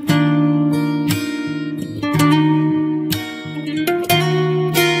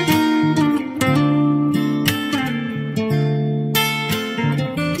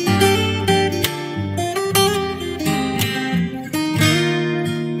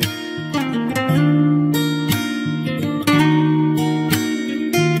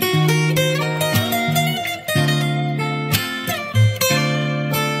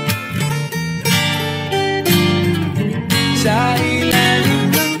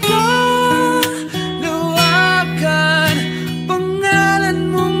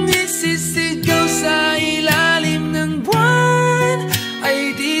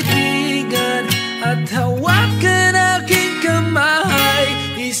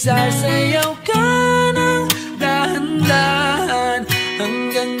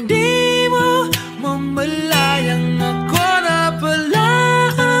 hanggang di mo mamalayang ako na pala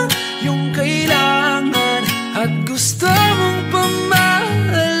yung kailangan at gusto mong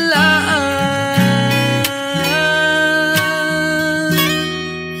pamahalaan.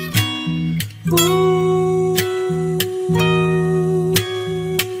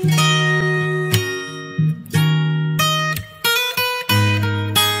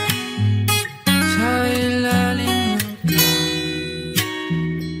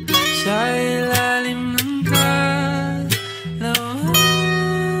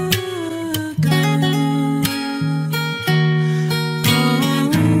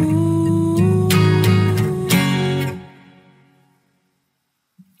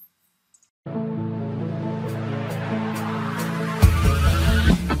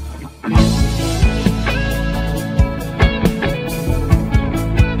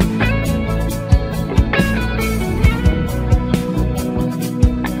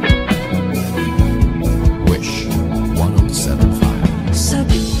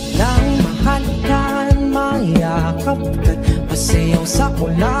 Masayaw sa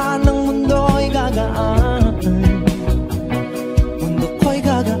mula ng mundo'y gagaan, mundo ko'y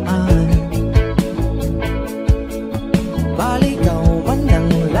gagaan. Baligaw man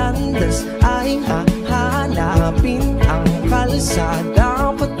ng landas ay hahanapin ang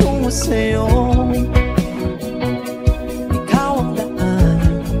kalsada patungo sa'yo. Ikaw ang daan,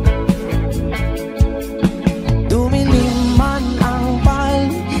 dumilim man ang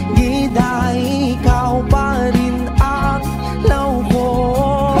paligid ay ikaw pa rin.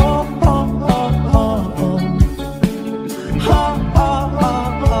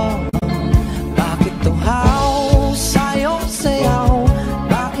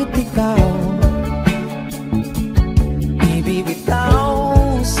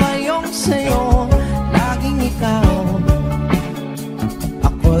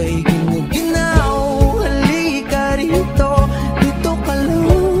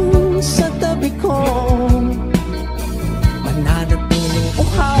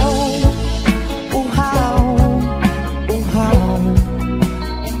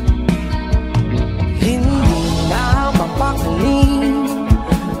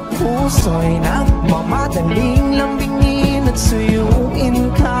 Puso'y nagmamadaling lambingin at suyuin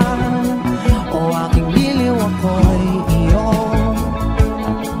ka. O aking biliw ako'y iyo.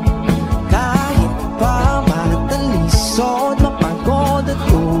 Kahit pa matalisod, mapagod at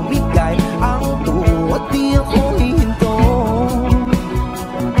umigay ang tuwat, di ako hihinto.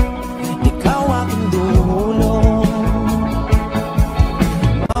 Ikaw aking dulo.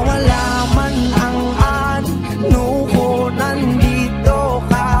 Mawala man ang ano ko, nandito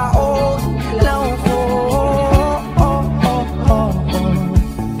ka.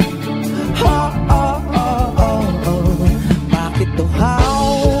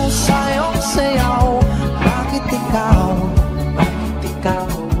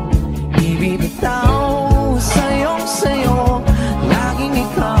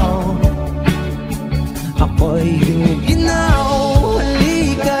 Ako'y ginaw,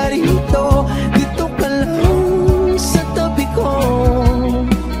 halika rito, dito ka lang sa tabi ko.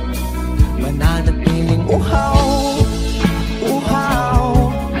 Mananatiling uhaw, uhaw,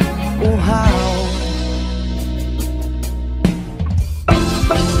 uhaw.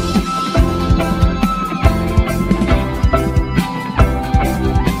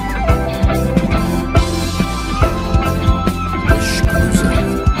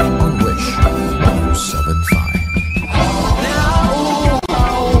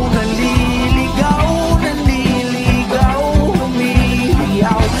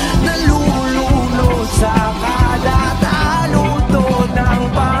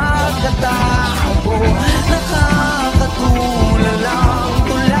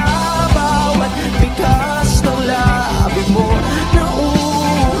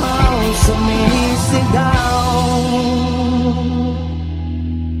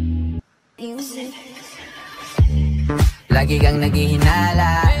 Lagi kang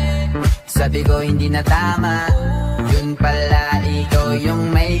naghihinala, sabi ko hindi na tama. Yun pala ikaw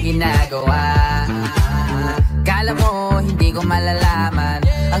yung may ginagawa. Kala mo hindi ko malalaman,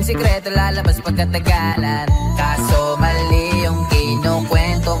 ang sikreto lalabas pagkatagalan. Kaso mali yung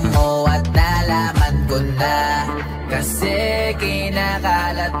kinukwento mo at nalaman ko na. Kasi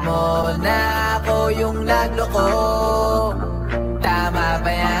kinakalat mo na ako yung nagloko. Tama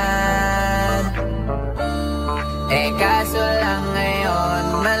ba yan? Eh kaso lang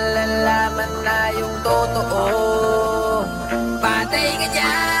ngayon malalaman na yung totoo. Patay ka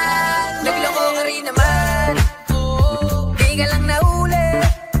dyan, nagloko ka rin naman. Di ka lang nahuli,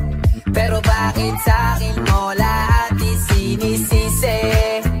 pero bakit sa'kin mo lahat isinisisi?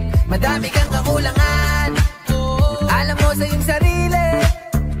 Madami kang kakulangan, alam mo sa iyong sarili.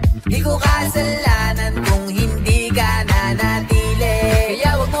 Di ko kasalanan kung hindi ka nanatili.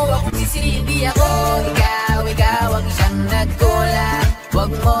 Kaya wag mo akong sisihin, di ako ikaw ang isang nagkulang.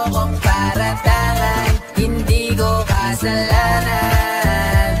 Wag mo kong paratangan, hindi ko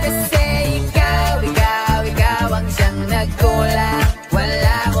kasalanan. Kasi ikaw ang isang nagkulang.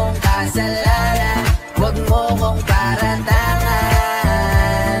 Wala akong kasalanan, wag mo kong paratangan.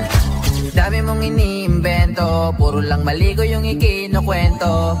 Dami mong iniimbento, puro lang mali ko yung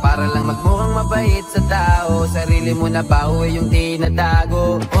ikinukwento. Para lang magmukhang mabait sa tao, sarili mo na baho yung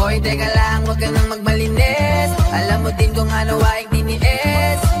tinatago. Hoy, teka lang, wag ka nang magmalinis. Alam mo din kung ano aking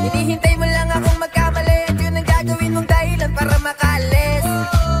tiniis. Hinihintay mo lang akong magkamali, at yun ang gagawin mong dahilan para makalis.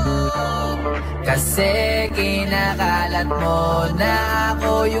 Kasi kinakalat mo na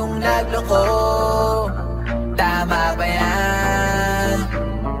ako yung nagloko. Tama ba yan?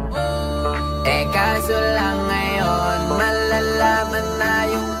 Eh kaso lang ngayon malalaman na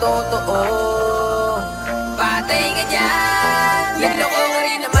yung totoo. Patay ka dyan, nagloko ka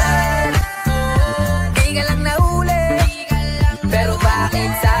rin naman. Di ka lang nahuli, pero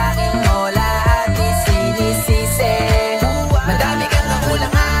bakit sa'kin mo lahat isinisisi? Madami kang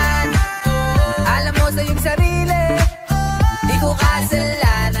kakulangan, alam mo sa iyong sarili. Di ko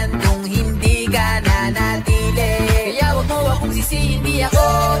kasalanan kung hindi ka nanatili. Kaya wag mo akong sisihin, di ako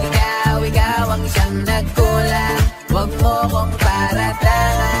ikaw ang siyang nagkulang. Wag mo kong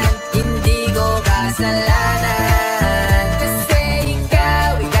paratangan, hindi ko kasalanan. Kasi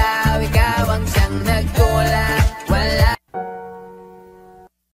ikaw ang siyang nagkulang. Wala.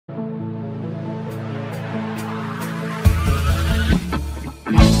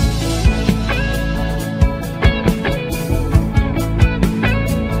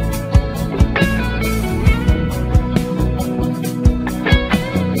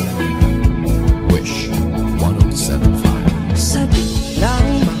 Sabi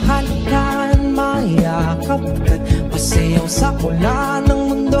lang mahal ka't mayakap ka't masayaw sa kula ng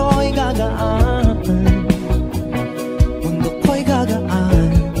mundo'y gagaan. Mundo ko'y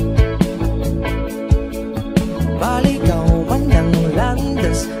gagaan. Baligaw man ng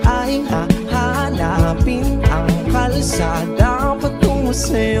landas ay hahanapin ang kalsada patungo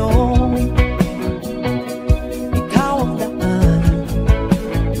sa'yo. Ikaw ang daan.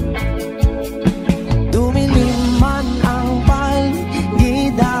 Dumilim man ang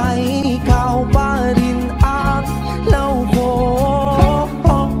paligid ay ikaw pa rin ang law ko.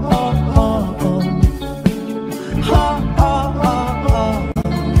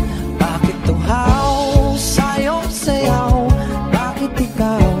 Bakit tuhaw sa'yo sayaw? Bakit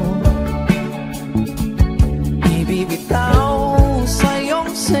ikaw ibibitaw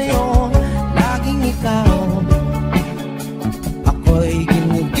sa'yong sayo? Laging ikaw ako'y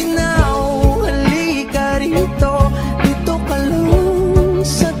ginuginaw. Halika rito, dito ka lang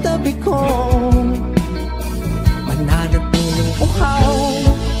sa tabi ko. Mananatiling uhaw,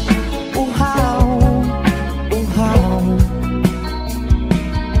 uhaw, uhaw.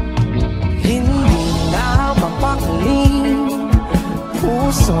 Hindi na mapakaling,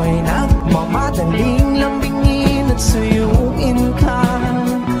 puso'y nagmamadaling lambingin at suyuin ka.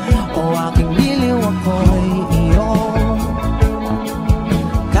 O aking biliw ako'y iyo.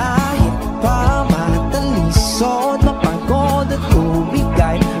 Kahit pa matalisod, mapagod at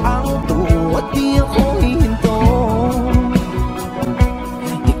tumigay ang tuwa, di ako hihinto.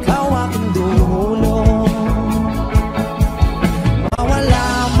 Ikaw aking dulo. Mawala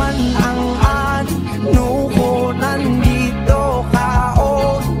man ang ano ko, nandito ka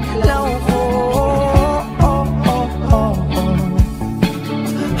o law ko.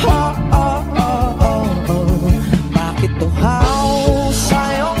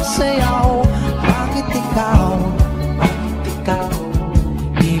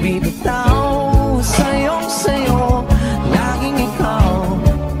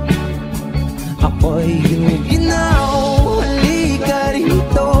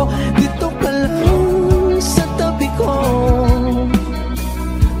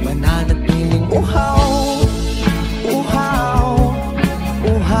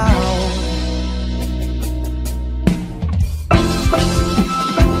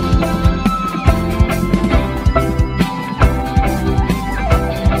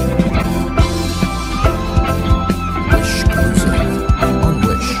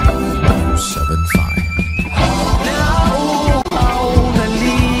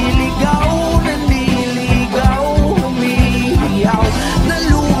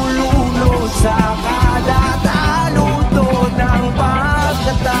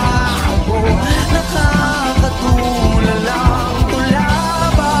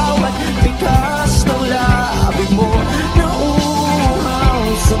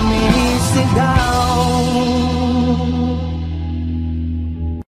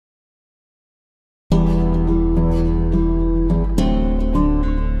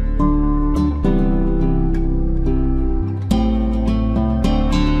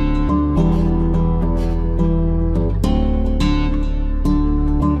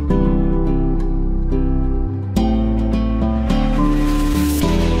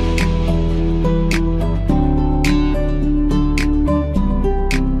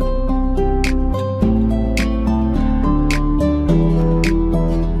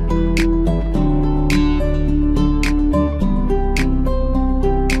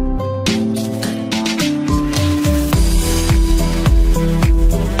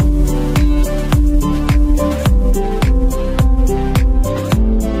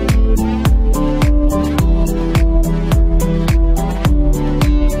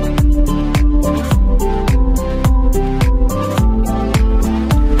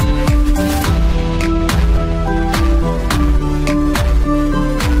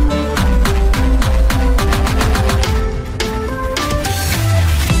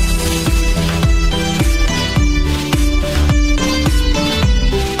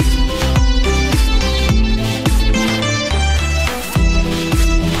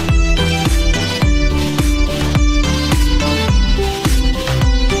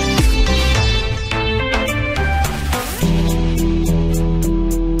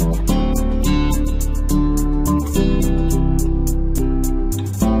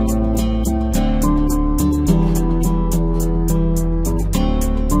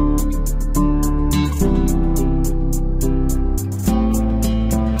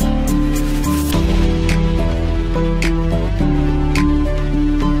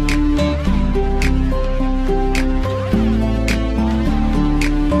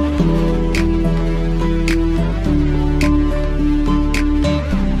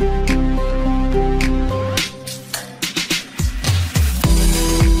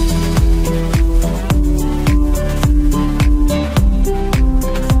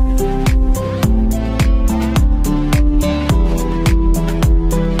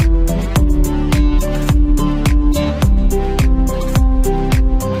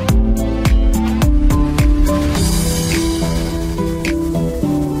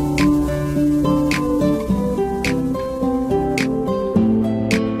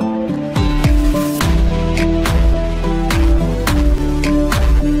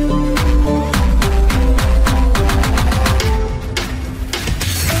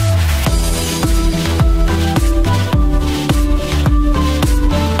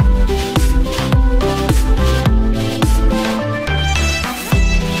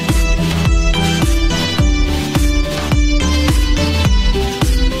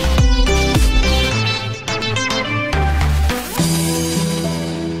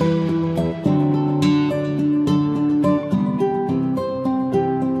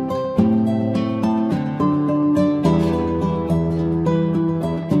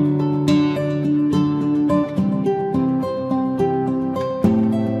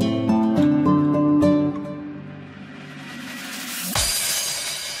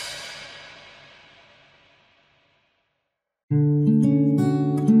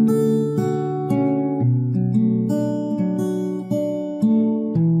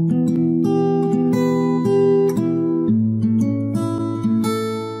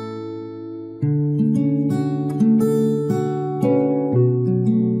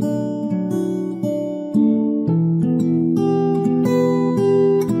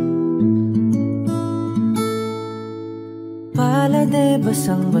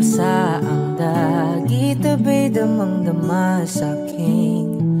 basang-basa ang dagit, abay damang-dama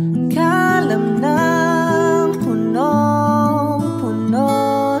sa'king kalam ng punong-puno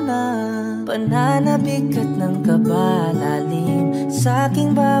na pananabik at ng kabalalim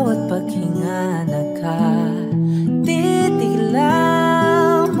sa'king bawat paghinga. Nakatitig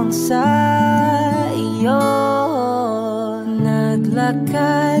lamang sa iyo,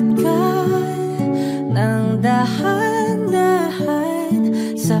 naglakad ka ng dahan-dahan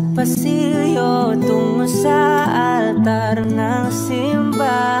sa pasilyo tungo sa altar ng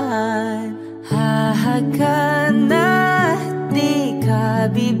simbahan. Hahagan at di ka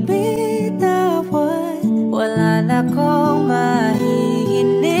bibitawan, wala na kong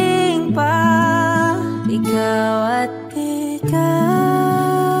mahihiling pa. Ikaw at ikaw,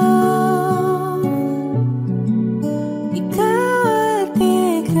 ikaw at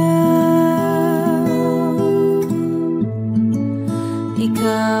ikaw,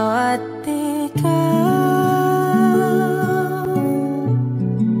 ikaw at ikaw,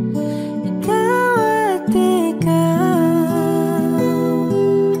 ikaw at ikaw.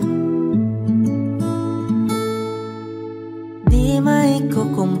 Di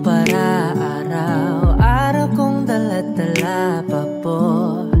maikukumpara araw-araw kong dala-dala pa po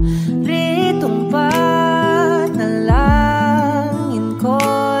ritong panalangin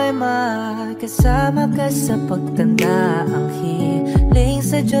ko'y makasama ka sa pagtanda. Ang hiling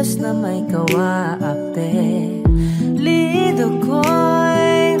sa Diyos na may kawaape, lido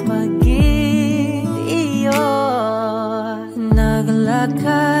ko'y maging iyo.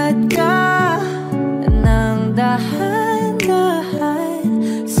 Naglakad ka ng dahan-dahan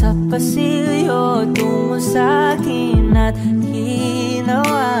sa pasilyo tungo sa'kin at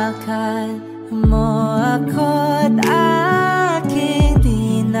hinawakan mo ako't aking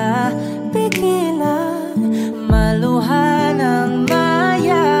di na pigilan, maluhan ang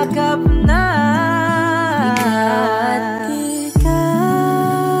mayakap na. Ikaw at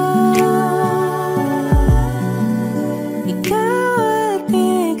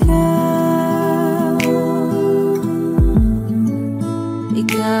ikaw,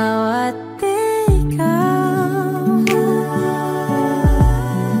 ikaw at ikaw,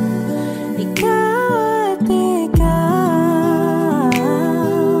 ikaw at ikaw.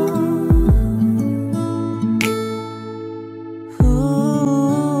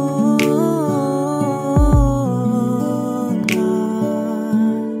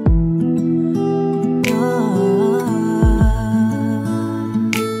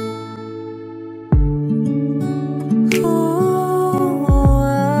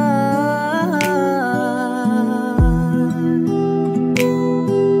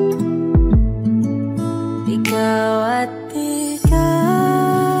 Ikaw at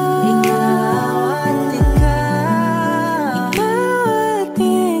ikaw, ikaw at ikaw, ikaw at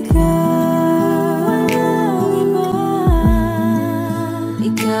ikaw, walang iba.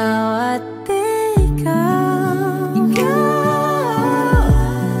 Ikaw at ikaw, ikaw,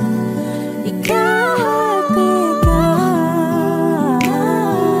 ikaw at ikaw,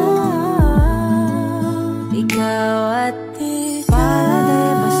 ikaw at ikaw.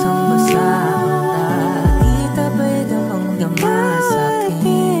 Pala'y basang-basa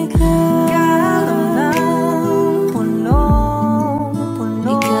sa'king kalam ng punong-puno.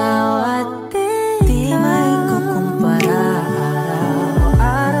 Ikaw at ikaw, di maikukumpara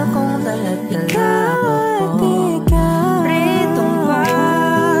araw-araw kong dala-dala pa po ritong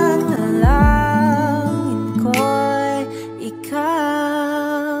panalangin ko'y ikaw.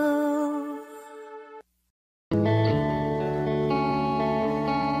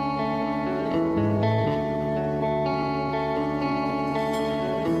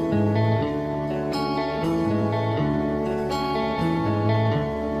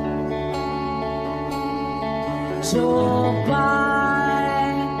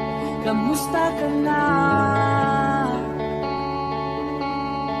 Jopay, kamusta ka na?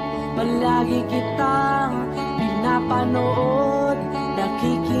 Palagi kitang pinapanood,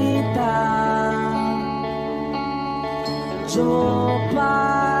 nakikita.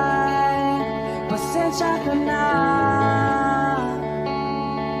 Jopay, pasensya ka na.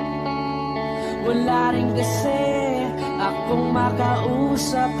 Wala rin kasi akong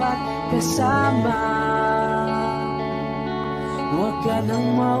makausap at kasama. Huwag ka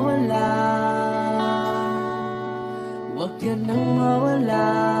nang mawala, huwag ka nang mawala.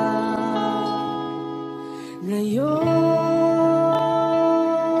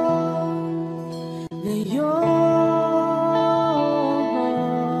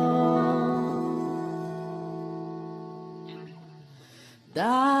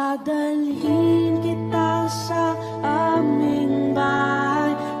 Dadalhin kita sa aming bahay.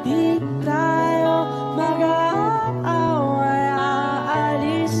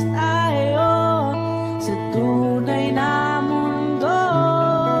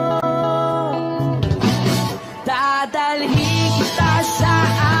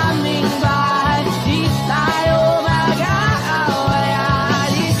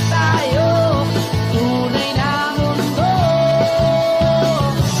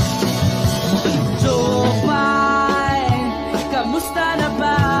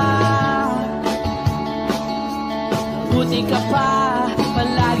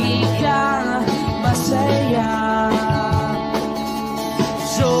 lagi kang masaya.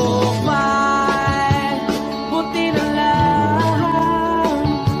 So fine, buti na lang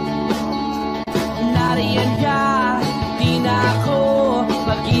nariyan ka, di na ako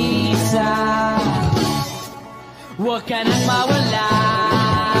mag-isa. Huwag ka nang mawala,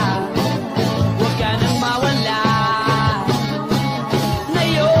 huwag ka nang mawala.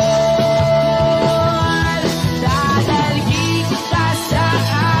 Ngayon, dadalhin kita sa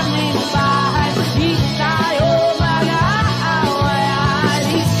aming bahay. Di tayo mag-aaway,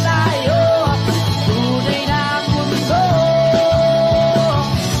 alis tayo, tunay na mundo.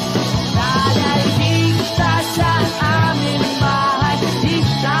 Dadalhin kita sa aming bahay. Di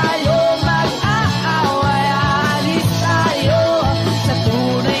tayo mag-aaway, alis tayo sa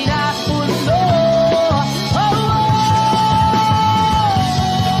tunay na mundo. Oh, oh.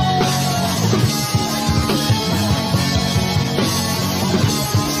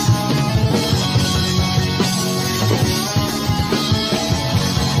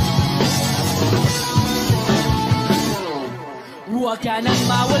 Huwag ka nang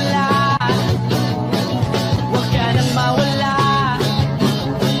mawala, huwag ka nang mawala,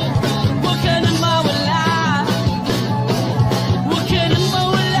 huwag ka nang mawala, huwag ka nang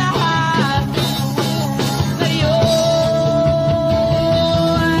mawala. Ngayon,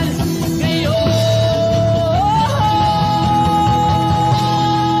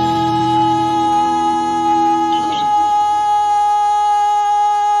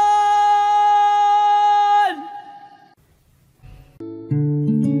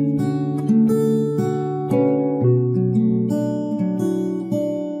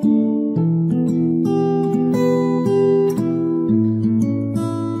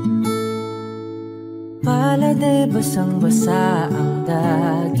 Paladay basang-basa ang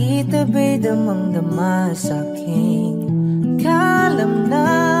dagit, abay damang-dama sa aking kalam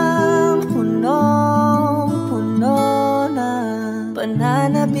ng punong-puno na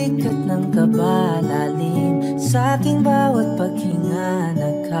pananabik at ng kabalalim sa aking bawat paghinga.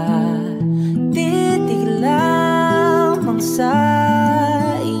 Nakatitig lamang sa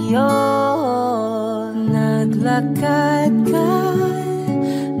iyo, naglakad ka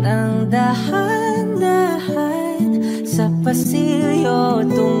ng dahan-dahan sa pasilyo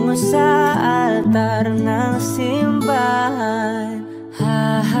tungo sa altar ng simbahan.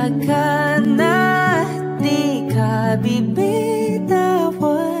 Hahagan na di ka bibitawan,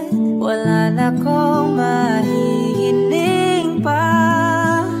 wala na kong mahihiling pa.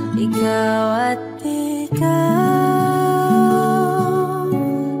 Ikaw at ikaw,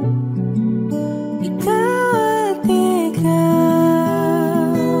 ikaw at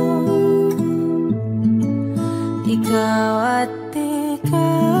ikaw, ikaw at ikaw,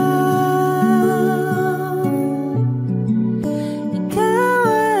 ikaw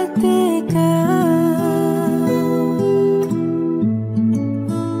at ikaw.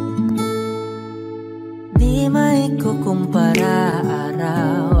 Di maikukumpara,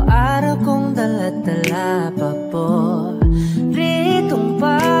 araw-araw kong dala-dala pa po ritong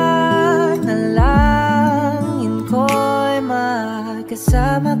panalangin ko'y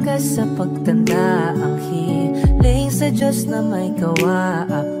makasama ka sa pagtanda. Ang hiling sa Diyos na may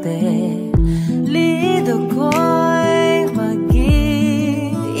kawaapte, lido ko'y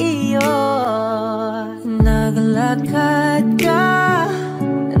maging iyo. Naglakad ka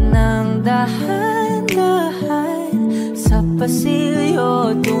ng dahan-dahan sa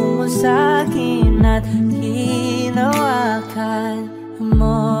pasilyo tungo sa akin at hinawakan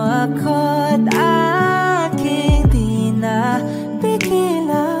mo ako't aking di na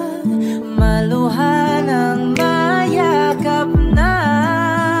pigilan, maluhan ang mayakap na.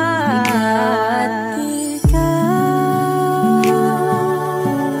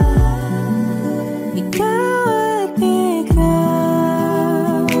 Ikaw at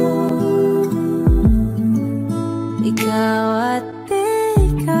ikaw, ikaw at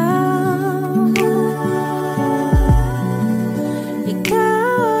ikaw, ikaw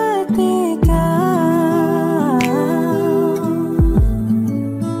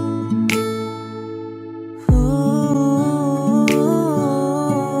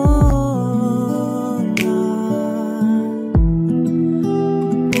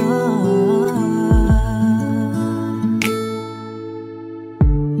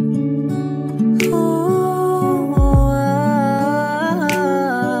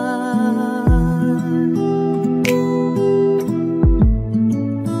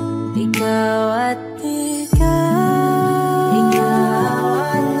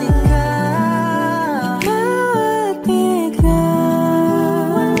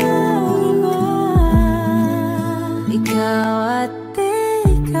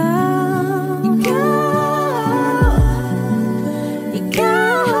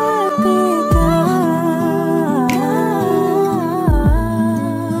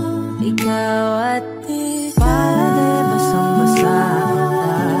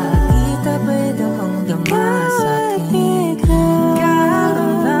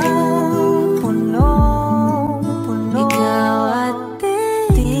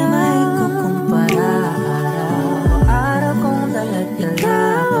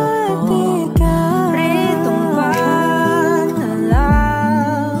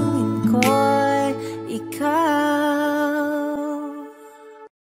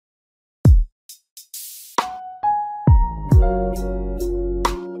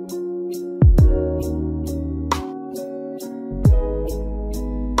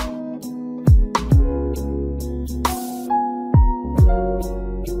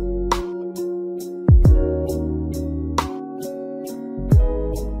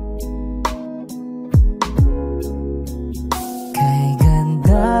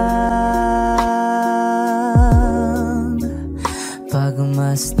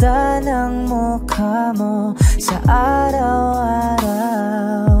Pagmasdan ang mukha mo sa araw-araw.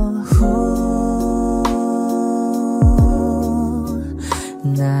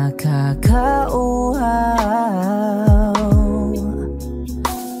 Nakakauhaw.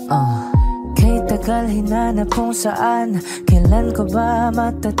 Kay tagal hinanap kung saan, kailan ko ba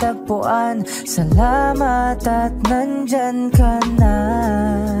matatagpuan? Salamat at nandyan ka na.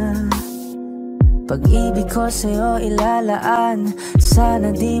 Pag-ibig ko sa'yo ilalaan,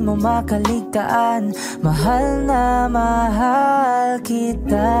 sana di mo makaligtaan. Mahal na mahal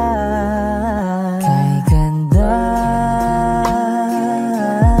kita. Kay ganda,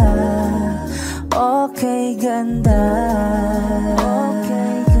 okay ganda,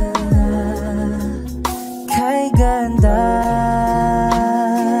 okay ganda. Kay ganda,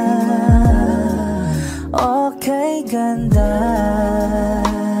 okay ganda.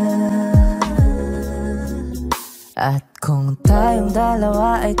 At kung tayong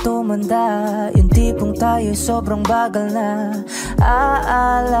dalawa ay tumanda, yung tipong tayo sobrang bagal na,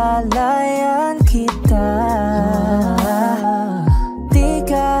 aalalayan kita. Di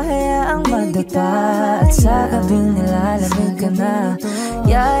kahayaang madapa, at sa gabing nilalamig ka na,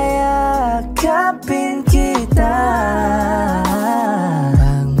 yayakapin kita.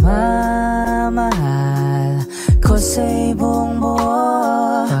 Pagmamahal ko sa'y buong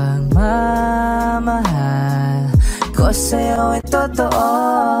buo, pagmamahal ko sa'yo ay totoo.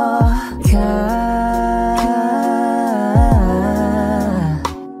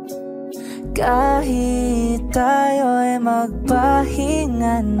 Kahit tayo ay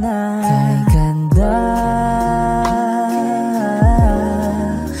magpahinga na. Kay ganda,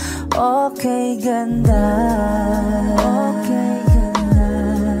 okay ganda, okay ganda.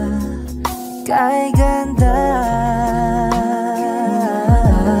 Kay ganda,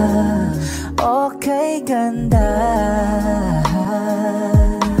 okay ganda.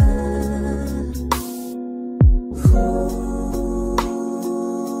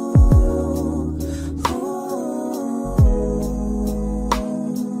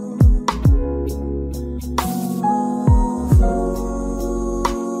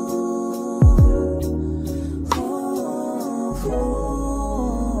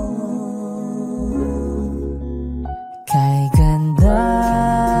 Kay ganda,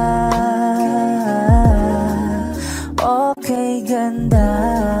 okay ganda,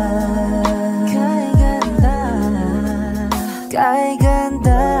 kay ganda, kay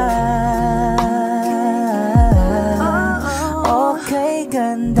ganda, okay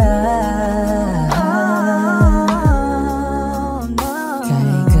ganda,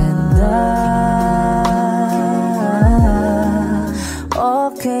 kay ganda,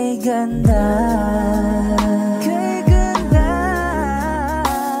 okay ganda.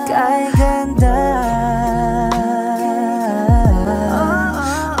 Kay ganda,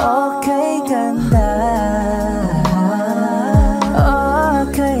 okay ganda,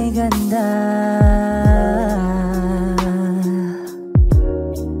 okay ganda.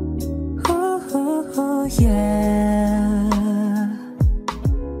 Yeah.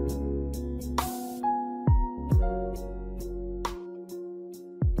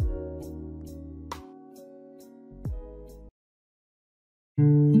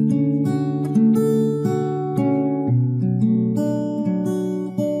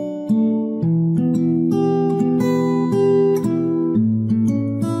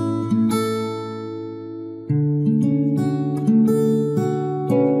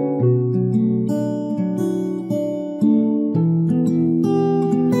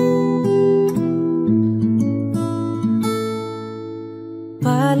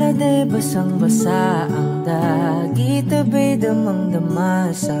 Palade basang-basa ang dagit, abay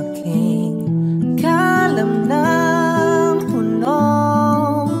damang-dama sa'king kalam ng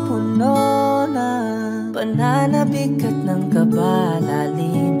punong-puno na pananabik at ng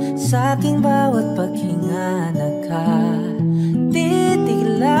kabalalim sa'king bawat paghinga. Nakatitig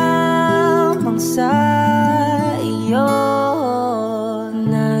lamang sa iyo,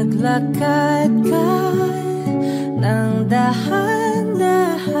 naglakad ka ng dahan-dahan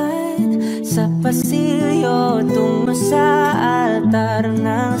sa pasilyo tungo sa altar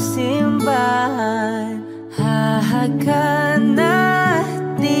ng simbahan. Hahagan at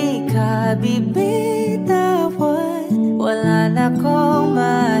di ka bibitawan, wala na kong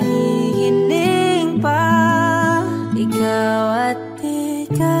mahihiling pa. Ikaw at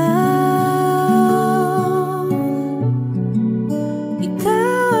ikaw,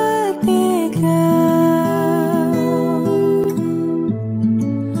 ikaw at ikaw,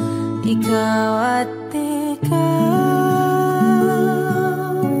 ikaw at ikaw,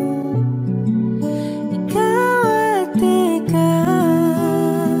 ikaw at ikaw.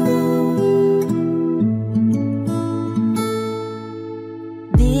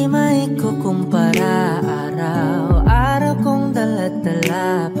 Di maikukumpara araw-araw kong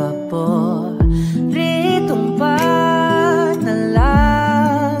dala-dala pa po ritong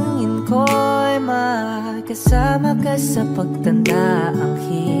panalangin ko'y makasama ka sa pagtanda. Ang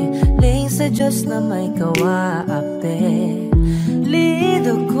hiling sa Diyos na may kawaape,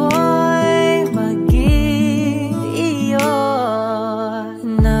 lido ko'y maging iyo.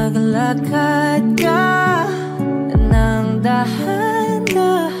 Naglakad ka ng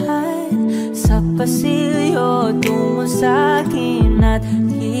dahan-dahan sa pasilyo tungo sa'kin at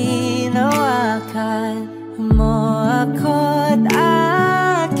hinawakan mo ako't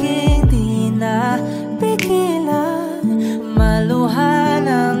aking di napigilan, maluhan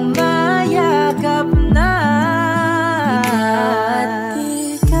ang mayakap na. Ikaw at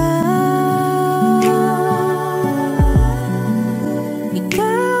ikaw,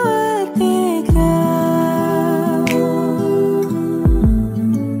 ikaw at ikaw,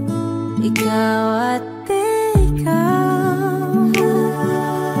 ikaw at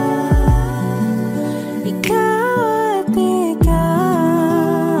ikaw.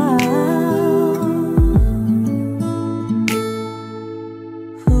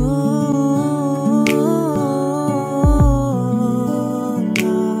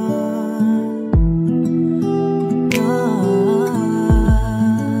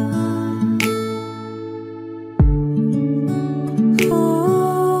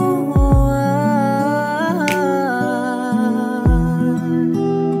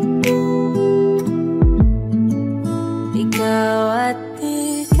 Ikaw at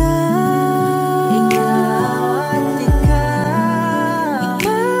ikaw, ikaw at ikaw, ikaw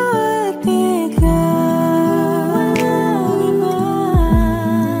at ikaw, walang iba.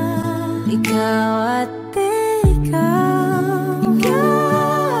 Ikaw at ikaw,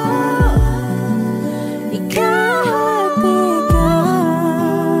 ikaw, ikaw at ikaw,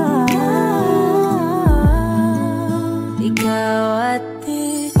 ikaw at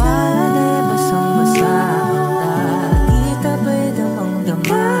ikaw. Palade basang-basa ang dagit, abay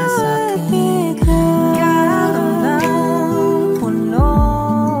damang-dama sa'king kalam ng punong-puno.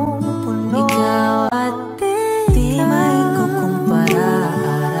 Ikaw at ikaw, di maikukumpara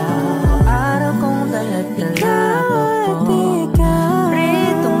araw-araw kong dala-dala pa po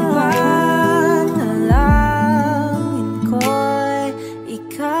ritong panalangin ko'y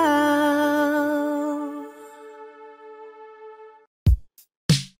ikaw.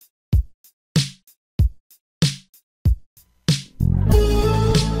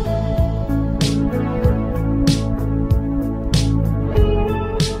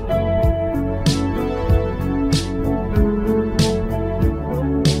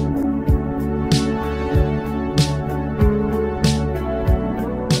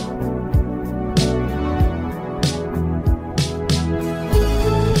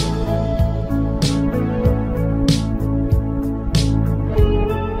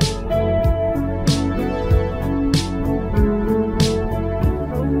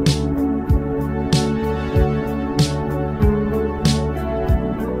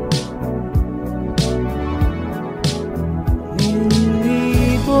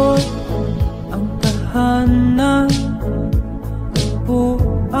 Nilibot ang tahanan,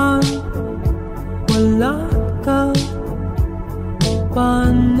 buwan, wala ka.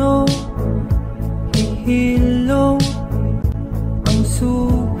 Paano hihilong ang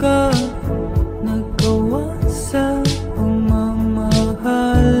sugat nagawa sa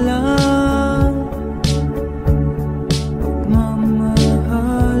pagmamahalan?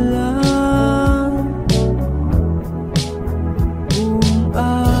 Pagmamahalan.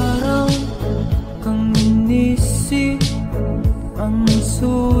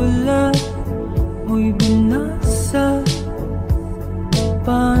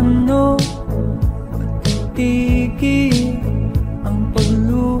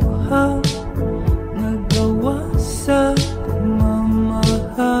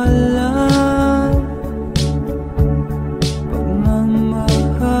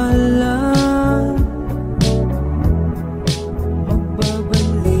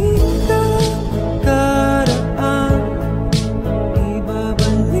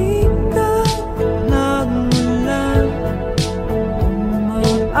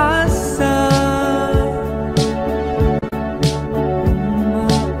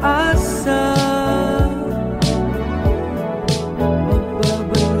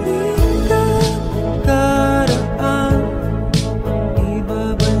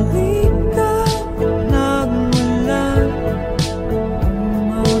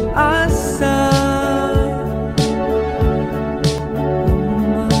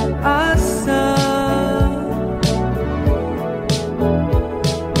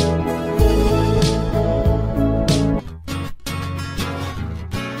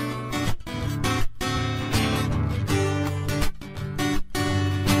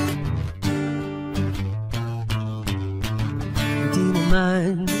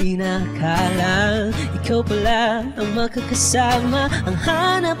 naman inakala ikaw pala ang makakasama. Ang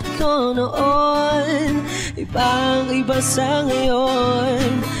hanap ko noon, ibang-iba sa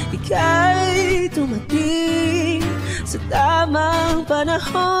ngayon. Ika'y tumating sa tamang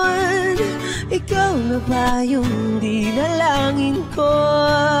panahon. Ikaw na ba yung dinalangin ko?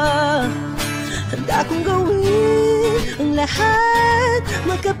 Handa kong gawin ang lahat,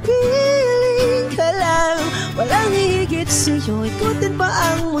 magkapiling ka lang. Walang higit sa'yo, ikutin pa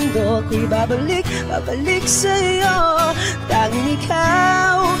ang mundo. Ako'y babalik, babalik sa'yo. Tanging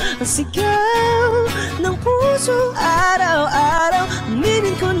ikaw ang sigaw ng puso araw-araw.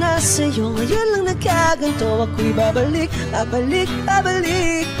 Aminin ko na sa'yo, ngayon lang nagkaganto. Ako'y babalik, babalik,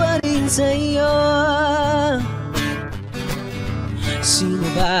 babalik pa rin sa'yo. Sino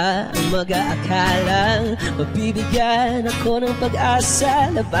ba ang mag-aakalang mabibigyan ako ng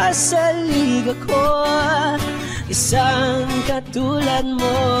pag-asa? Labas sa liga ko, isang katulad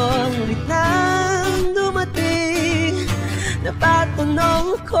mo. Ngunit nang dumating,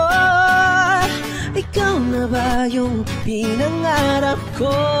 napatanong ko, ikaw na ba yung pinangarap ko?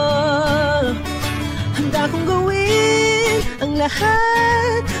 Handa kong gawin ang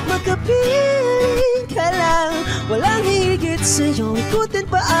lahat, magkapiling ka lang. Walang higit sa'yo, ikutin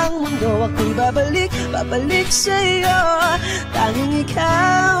pa ang mundo. Ako'y babalik, babalik sa'yo. Tanging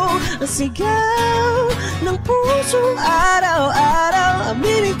ikaw ang sigaw ng puso araw-araw.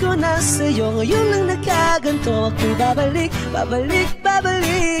 Aminin ko na sa'yo, ngayon lang nagkaganto. Ako'y babalik, babalik,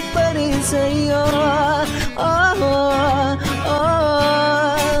 babalik pa rin sa'yo. Oh, oh, oh, oh,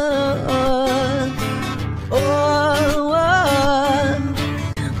 oh, oh,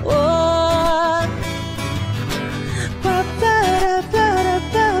 oh.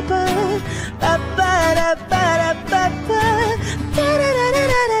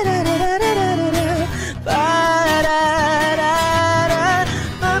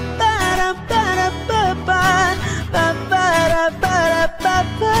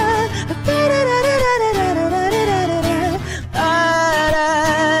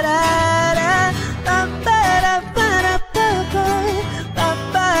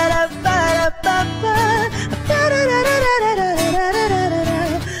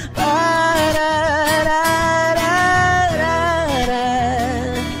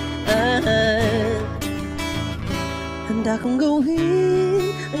 Handa kong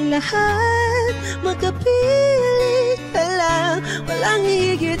gawin ang lahat, magkapiling ka lang. Walang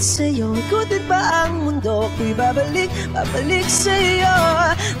higit sa'yo, ikutin pa ang mundo. Ako'y babalik, babalik sa'yo.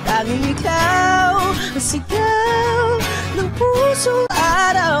 Tanging ikaw ang sigaw ng puso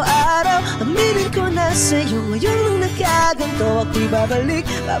araw-araw. Aminin ko na sa'yo, ngayon lang nagkaganto. Ako'y babalik,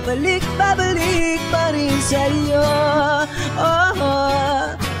 babalik, babalik pa rin sa'yo. Oh,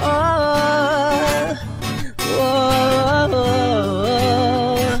 oh, oh. Whoa, whoa,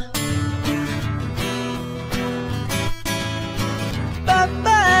 whoa. Ba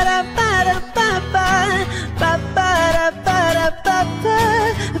ba da ba da ba ba, ba ba da ba da ba ba,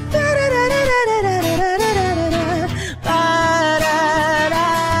 ba da da da da da da da da da da, ba da da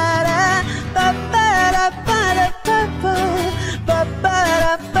da, ba ba da ba da ba ba, ba ba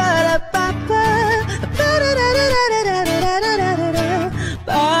da ba da ba ba, ba da da da da da da da da da da,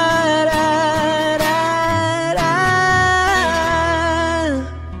 ba da.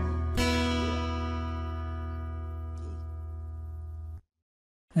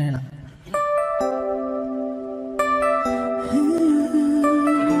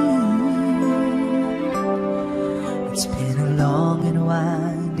 It's been a long and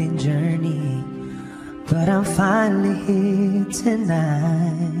winding journey, but I'm finally here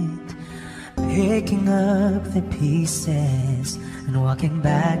tonight, picking up the pieces and walking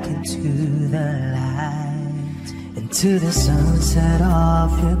back into the light, into the sunset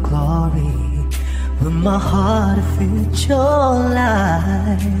of your glory. With my heart filled with your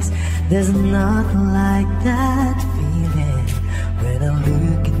lies, there's nothing like that feeling when I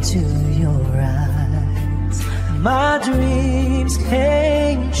look into your eyes. My dreams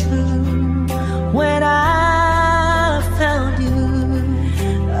came true when I found you.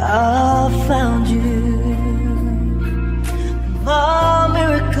 I found you. My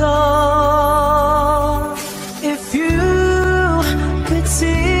miracle. If you could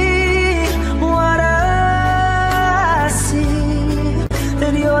see what I see,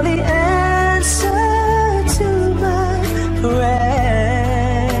 then you're the answer to my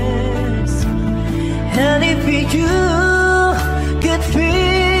prayers. And if you could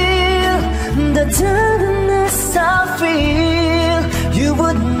feel the tenderness I feel, you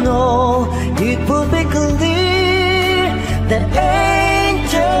would know, it would be clear that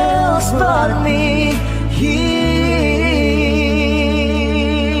angels brought me here.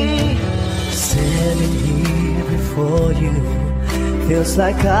 you. Feels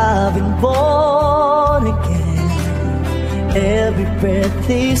like I've been born again. Every breath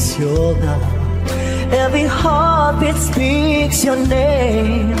is your love. Every heartbeat speaks your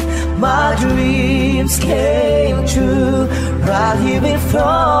name. My dreams came true right here in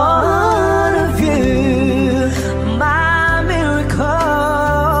front of you. My miracle.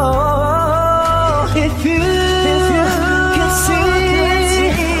 If you can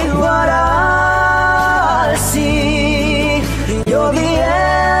see what I see, you're the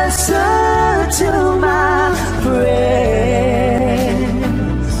answer to my prayers.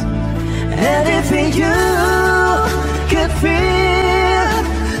 And if you could feel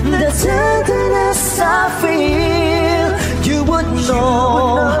the tenderness I feel, you would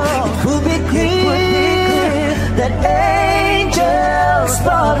know it would be clear that angels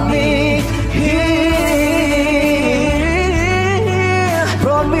brought me here,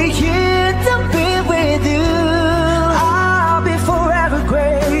 brought me here to be with you. I'll be forever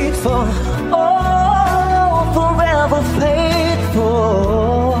grateful, oh, forever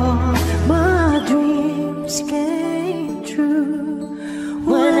faithful. My dreams came true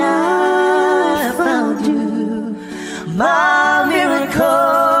when I found you. My miracle.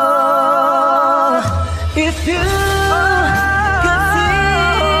 If you could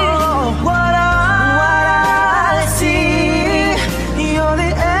feel what I see, you're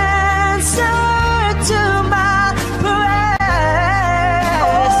the answer to my prayers.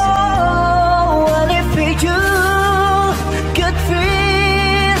 Oh, and if you could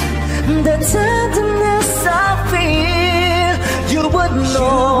feel the tenderness I feel, you would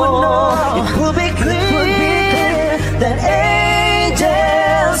know it would be clear that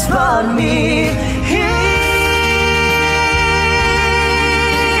angels brought me here.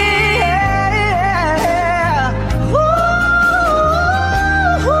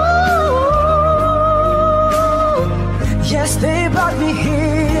 Yes, they brought me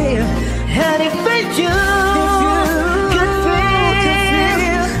here. And if you could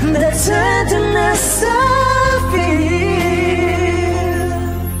feel the tenderness I feel,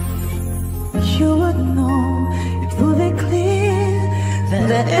 you would know it would be clear that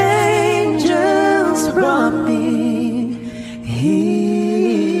the angels brought me here.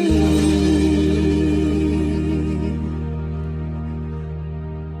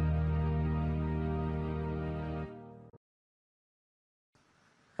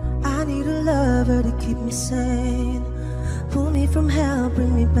 I need a lover to keep me sane, pull me from hell,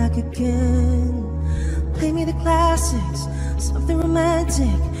 bring me back again. Play me the classics, something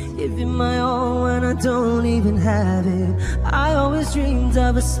romantic, give you my all when I don't even have it. I always dreamed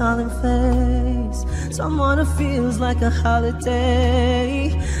of a solemn face, someone who feels like a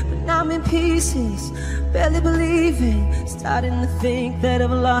holiday. But now I'm in pieces, barely believing, starting to think that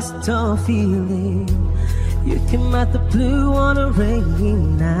I've lost all feeling. You came out the blue on a rainy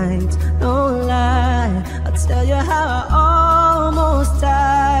night, no lie, I'll tell you how I almost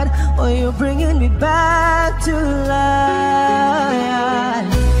died. Oh, you're bringing me back to life.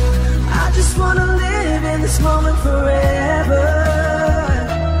 I just wanna live in this moment forever,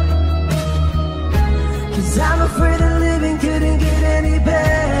 'cause I'm afraid that living couldn't get any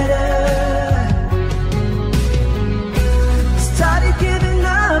better. Started giving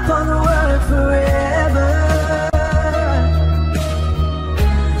up on the word forever,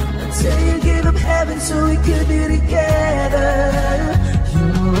 until you gave up heaven so we could be together.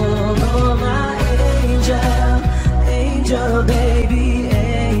 You're my angel, angel baby,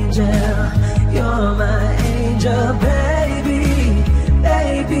 angel. You're my angel baby,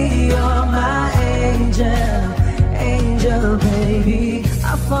 baby. You're my angel, angel baby.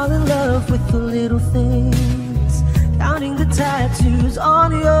 I fall in love with the little things, counting the tattoos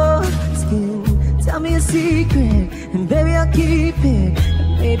on your skin. Tell me a secret, and baby I'll keep it.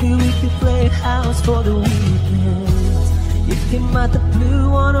 And maybe we could play house for the weekend. You came out the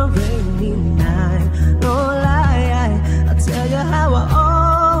blue on a rainy night, no lie, I'll tell you how I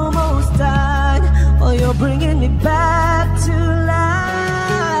almost died. Oh, you're bringing me back to life.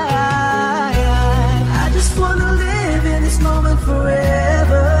 I just wanna live in this moment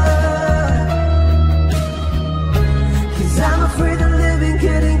forever, 'cause I'm afraid that living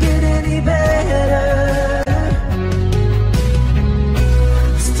couldn't get any better.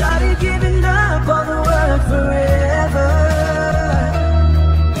 Started giving up on the word forever,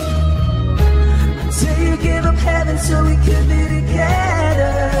 until you gave up heaven so we could be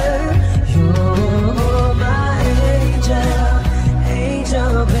together. You're my angel,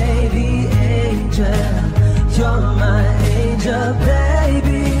 angel baby, angel. You're my angel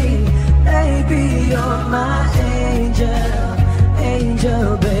baby, baby. You're my angel,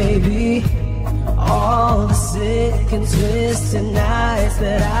 angel baby. All the sick and twisted nights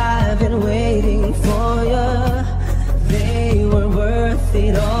that I've been waiting for you, they were worth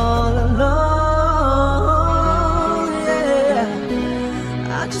it all along. Yeah,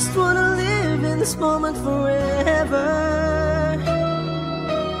 I just wanna live in this moment forever,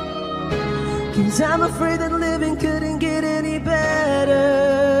 'cause I'm afraid that living couldn't get any better.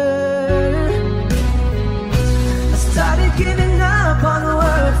 I started giving up on the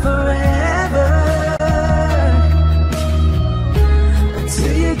word forever,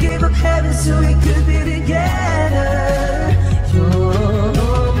 until you gave up heaven so we could be together.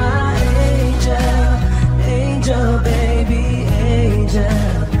 You're my angel, angel baby, angel.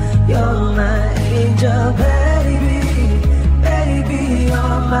 You're my angel baby, baby,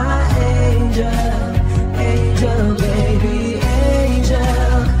 you're my angel, angel baby,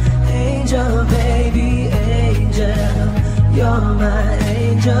 angel, angel baby, angel. You're my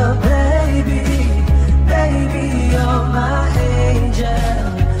angel baby, baby, you're my angel,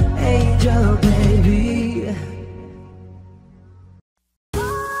 angel baby.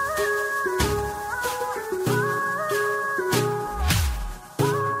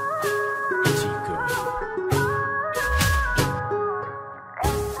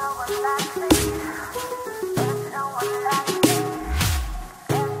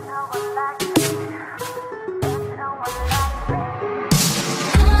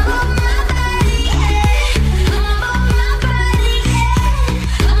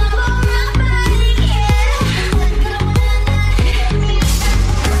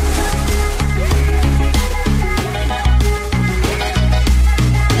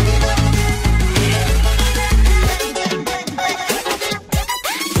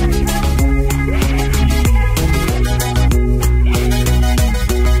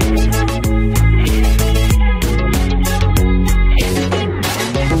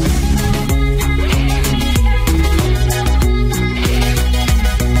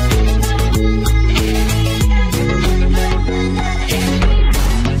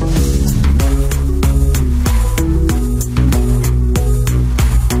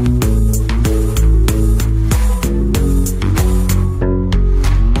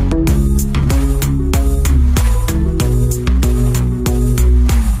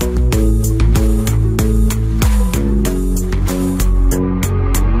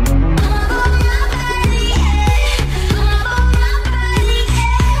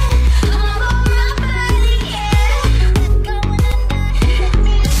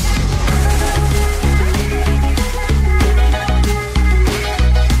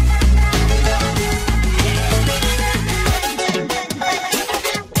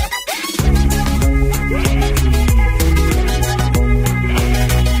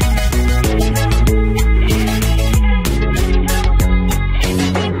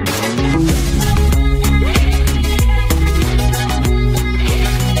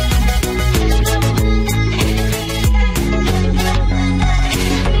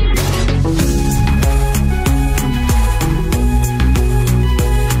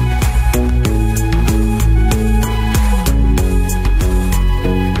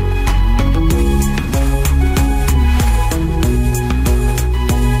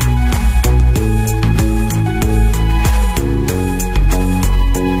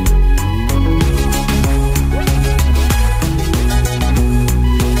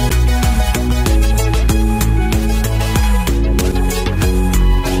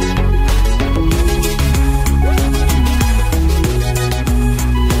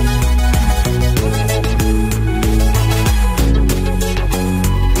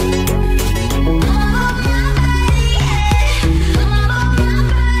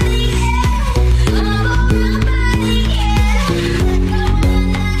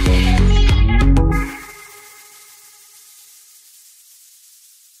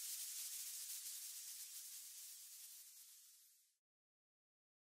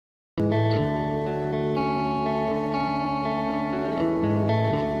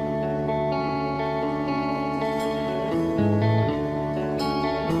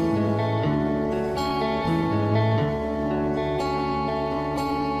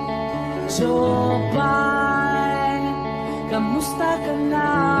 Jobay, kamusta ka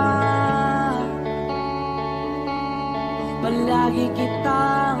na? Palagi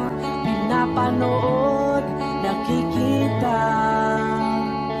kitang pinapanood, nakikita.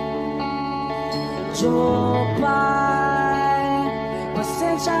 Jobay,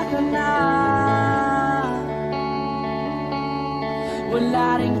 pasensya ka na.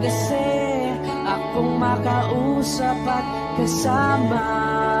 Wala rin kasi akong makausap at kasama.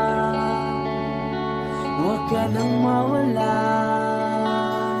 Huwag ka nang mawala,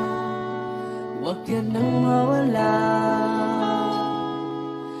 Huwag ka nang mawala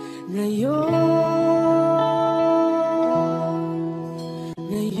ngayon.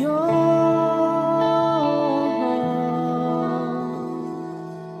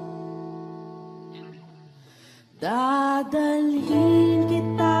 Dadalhin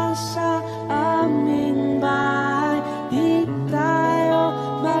kita sa aming bahay, di tayo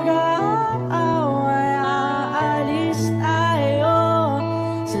mag-aaway, aalis tayo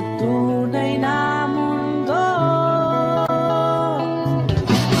sa tunay na mundo.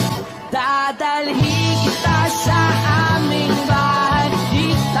 Dadalhin kita sa aming bahay, di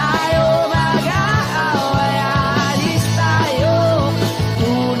tayo mag-aaway, aalis tayo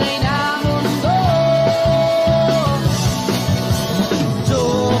tunay na mundo.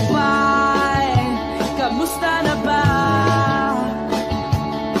 Jopay, kamusta na ba?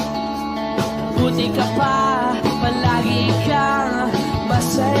 Buti ka pa, palagi kang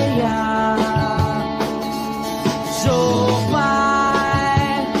masaya.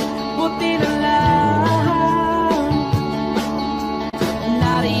 Jopay, buti na lang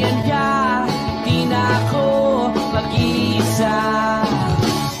nariyan ka, di na ako mag-iisa.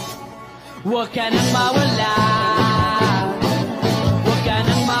 Huwag ka nang mawala, huwag ka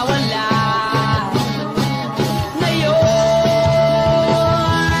nang mawala ngayon.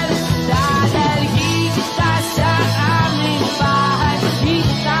 Dadalhin kita sa aming bahay, di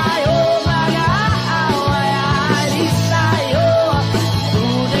tayo mag-aaway, aalis tayo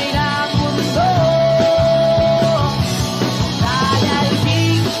tunay na mundo.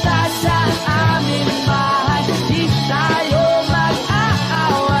 Dadalhin kita sa aming bahay, di tayo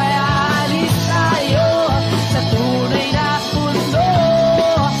mag-aaway, aalis tayo sa tunay na mundo.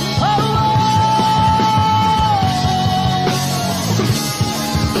 Oh, oh.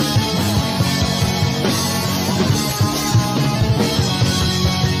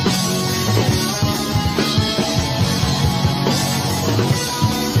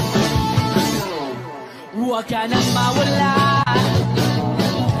 Huwag ka nang mawala,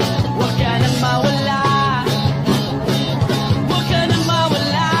 huwag ka nang mawala, huwag ka nang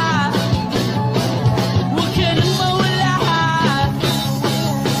mawala, huwag ka nang mawala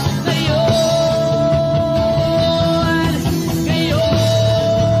ngayon, ngayon.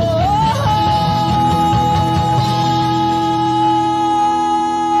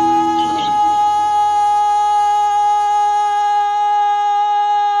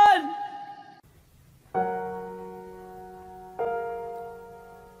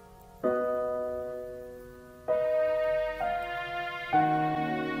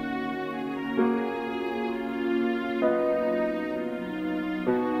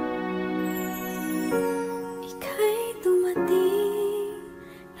 Ika'y dumating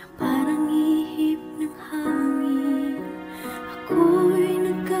na parang ihip ng hangin. Ako'y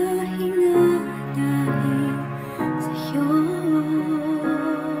nagkahinga dahil sa'yo.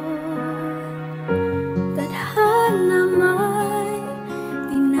 Tadhana may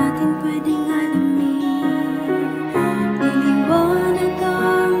di natin pwedeng alamin. Iliwanag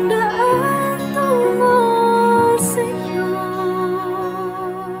ang daan tungo sa'yo.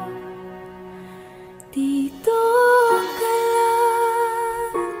 Dito ka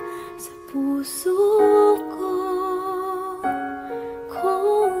lang sa puso ko,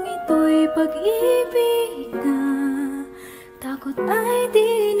 kung ito'y pag-ibig na takot ay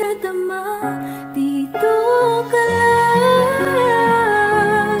di nadama. Dito ka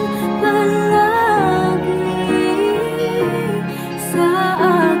lang palagi sa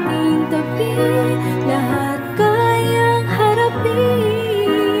aking tabi, lahat kayang harapin.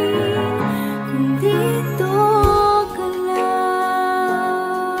 Kung dito ka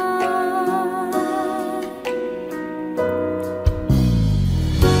lang,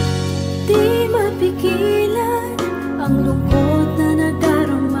 di mapigilan ang lungkot na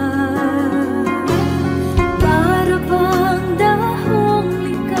nadarama. Para bang dahil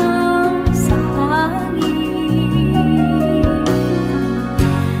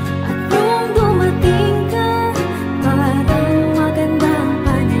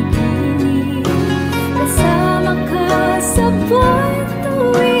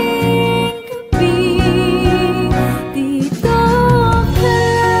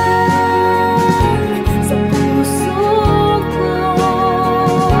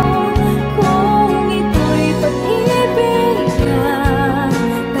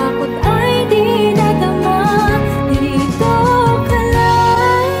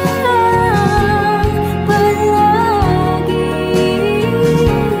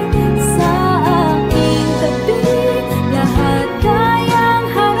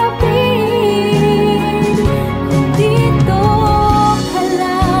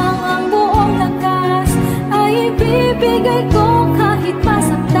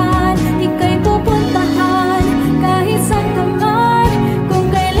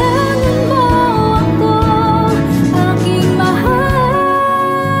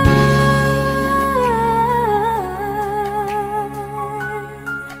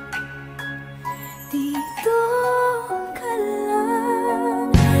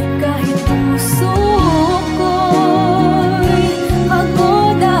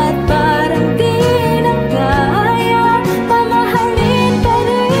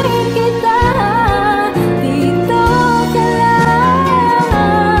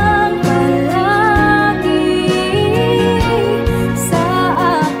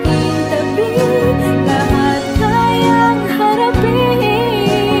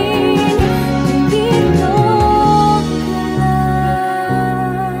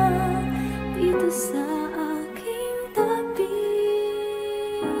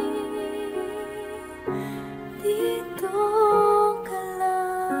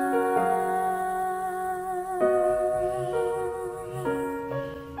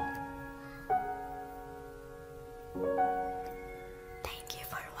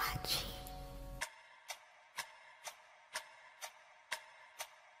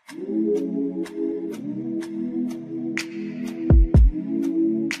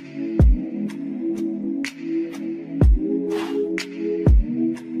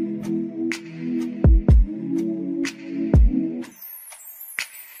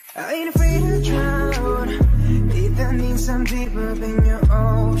ain't afraid to drown, even minsan deeper than your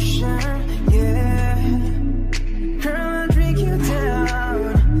ocean, yeah. Girl, I'll drink you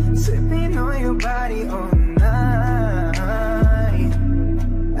down, sipping on your body all night.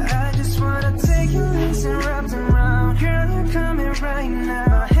 I just wanna take your legs and wrap them around. Girl, you're coming right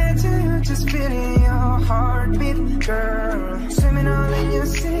now. Head to you, just feeling your heartbeat, girl. Swimming all in your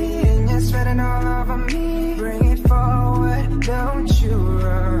sea, and you're sweating all over me. Bring it forward, don't you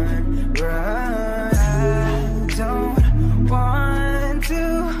run, run. I don't want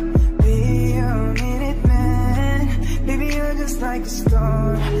to be a minute man. Baby, you're just like a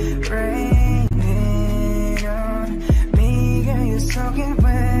storm raining on me. Girl, you're soaking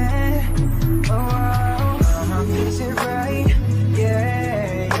wet. Oh, is it right?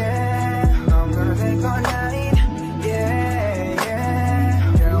 Yeah, yeah. I'm gonna take all night. Yeah,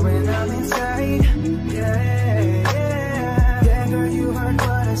 yeah. Girl, when I'm inside. Yeah, yeah. Yeah, girl, you heard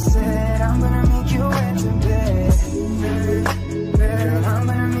what I said. I'm gonna make you wet to bed. Girl, I'm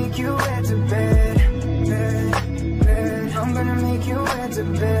gonna make you wet to bed. I'm gonna make you wet to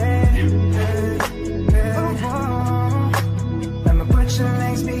bed. Oh, oh. I'ma put your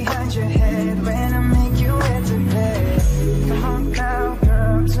legs behind your head when I make you wet to bed. Come on now,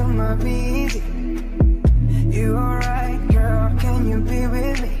 girl, to my busy. You alright, girl, can you be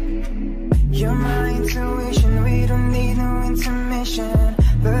with me? You're my intuition, we don't need no intermission.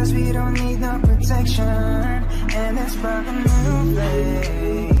 Cause we don't need no protection. And it's about a new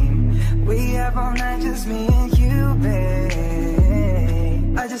flame. We have all night, just me and you,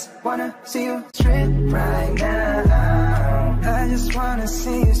 babe. I just wanna see you strip right now. I just wanna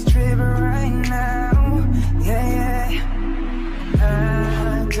see you strip right now. Yeah, yeah.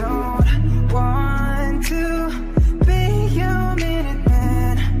 I don't want to be your minute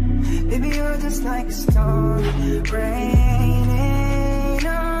man. Baby, you're just like a storm raining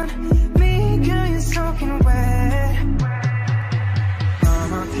on me. Girl, you're soaking wet.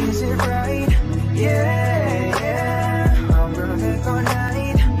 Mama, is it right? Yeah, yeah. I'm gonna take all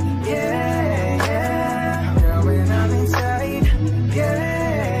night. Yeah, yeah. Girl, when I'm inside.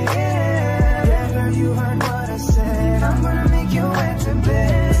 Yeah, yeah. Yeah, girl, you heard what I said. I'm gonna make you wet to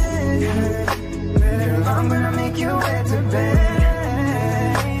bed. Girl, I'm gonna make you wet to bed.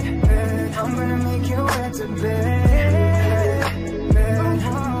 I'm gonna make you wet to bed.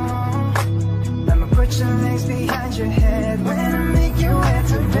 I'ma put your legs behind your head when I make you wet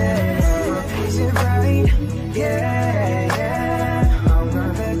to bed. Is it right? Yeah, yeah. I'm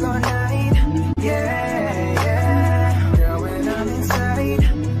gonna take all night. Yeah, yeah. Girl, when I'm inside.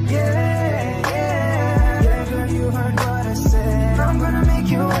 Yeah, yeah. Yeah, girl, you heard what I said. I'm gonna make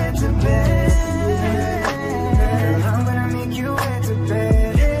you wet to bed. Girl, I'm gonna make you wet to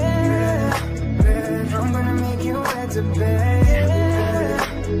bed. I'm gonna make you wet to bed.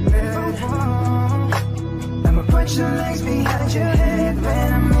 I'ma put your legs behind your head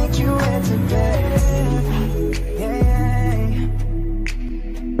when I make you wet to bed. Yeah.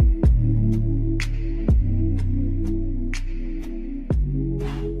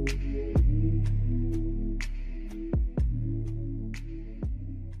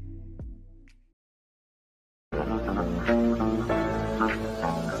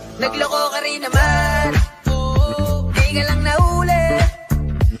 Nagloko ka rin naman, di ka lang nahuli.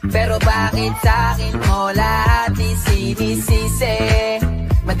 Pero bakit sa'kin mo lahat isinisisi?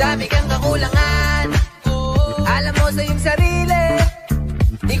 Madami kang kakulangan, alam mo sa iyong sarili.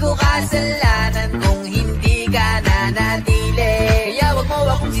 Di ko kasalanan kung hindi ka nanatili. Kaya wag mo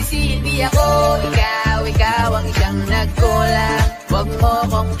akong sisihin, di ako ikaw ang siyang nagkulang. Wag mo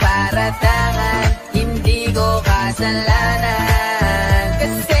kong paratangan, hindi ko kasalanan.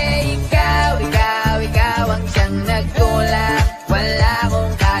 Kasi ikaw ang siyang nagkulang. Wala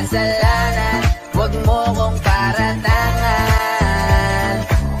akong kasalanan, wag mo kong paratangan.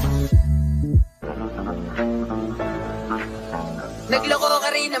 Nagloko ka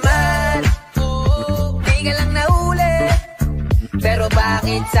rin naman, di ka lang nahuli. Pero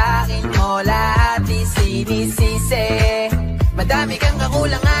bakit sa'kin mo lahat isinisisi? Madami kang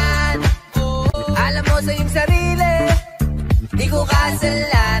kakulangan, alam mo sa iyong sarili. Di ko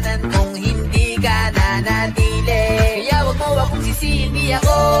kasalanan kung hindi ka nanatili. Kaya wag mo akong sisihin, di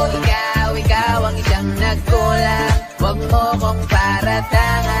ako ikaw ang siyang nagkulang. Wag mo kong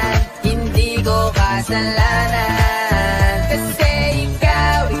paratangan, hindi ko kasalanan. Kasi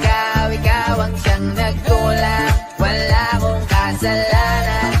ikaw ang siyang nagkulang. Wala akong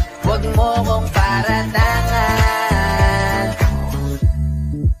kasalanan, wag mo kong paratangan.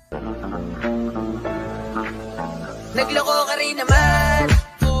 Nagloko ka rin naman,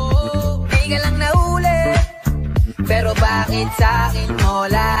 di ka lang nahuli. Pero bakit sa'kin mo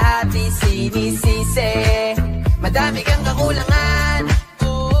lahat aking sinisisi. Madami kang kakulangan,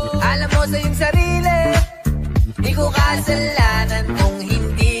 alam mo sa iyong sarili. Di ko kasalanan kung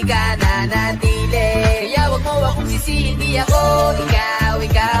hindi ka nanatili. Kaya wag mo akong sisihin, di ako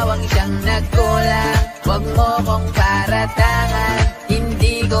ikaw ang siyang nagkulang. Wag mo kong paratangan,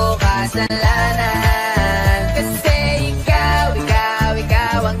 hindi ko kasalanan. Kasi ikaw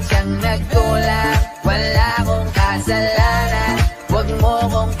ang siyang nagkulang. Wala akong kasalanan, wag mo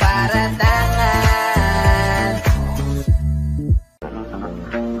kong paratangan.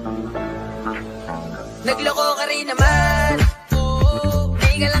 Nagloko ka rin naman,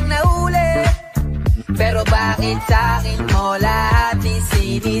 di ka lang nahuli. Pero bakit sa'kin mo lahat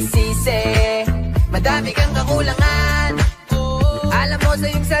isinisisi? Madami kang kakulangan, alam mo sa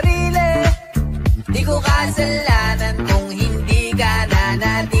iyong sarili. Di ko kasalanan kung hindi ka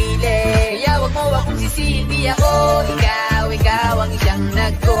nanatili. Kaya wag mo akong sisihin, di ako ikaw ang siyang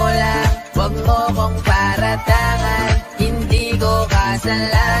nagkulang. Wag mo kong paratangan, hindi ko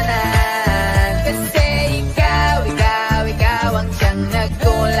kasalanan. Kasi ikaw ang siyang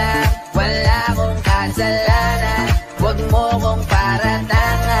nagkulang. Wala akong kasalanan, wag mo kong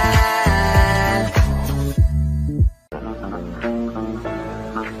paratangan.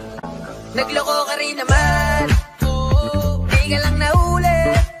 Nagloko ka rin naman, di ka lang nahuli.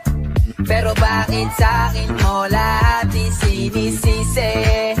 Pero bakit sa'kin mo lahat isinisisi?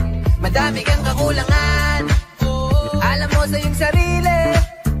 Madami kang kakulangan, alam mo sa iyong sarili.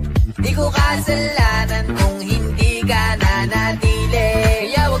 Di ko kasalanan kung hindi ka nanatili.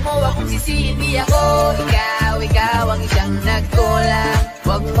 Kaya wag mo akong sisihin, di ako ikaw ang siyang nagkulang.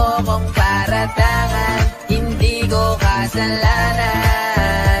 Wag mo kong paratangan, hindi ko kasalanan.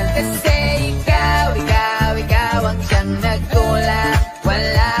 Kasi ikaw ang siyang nagkulang.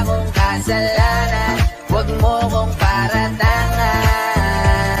 Wala akong kasalanan, wag mo kong paratangan.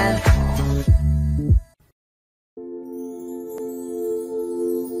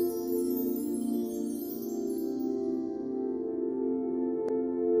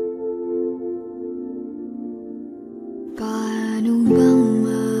 Paano bang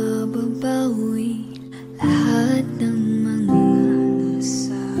mababawi lahat ng mga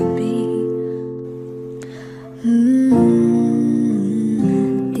nasabi?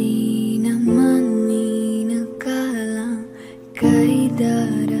 Di naman inakalang kay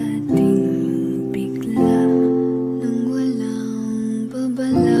darating bigla nang walang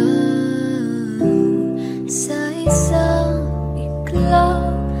babalang. Sa isang iklaw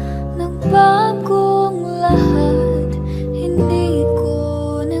nagbagong lahat. Hindi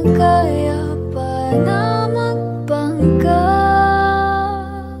ko na kaya pa na magpanggap.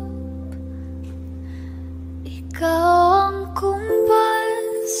 Ikaw ang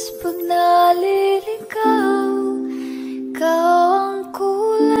kumbas pag naliligaw. Ikaw ang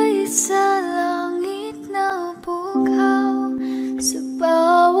kulay sa langit na bughaw. Sa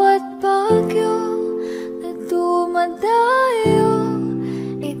bawat bagyo na dumadayo,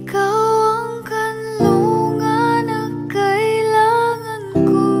 ikaw ang kanlungan na kailangan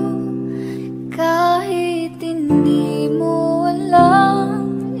ko. Kahit hindi mo alam,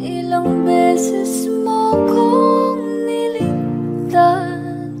 ilang beses mo kong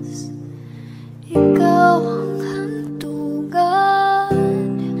niligtas. Ikaw ang hantugan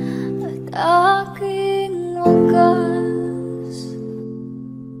at aking wagas.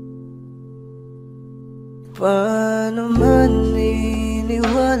 Paano man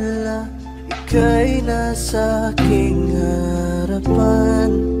iniwala, ika'y nasa aking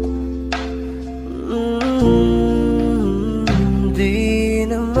harapan. Di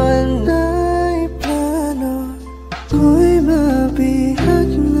naman ay plano ko'y mabihag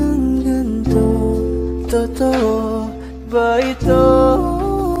ng ganito. Totoo ba ito?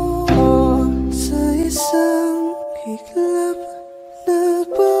 Sa isang iglap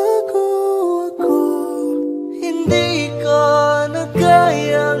nagbago ako. Hindi ko na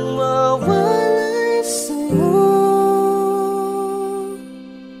kayang mawalay sa'yo.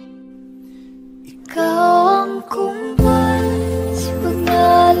 Ikaw ang kumbas pag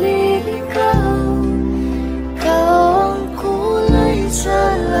naliligaw. Ikaw ang kulay sa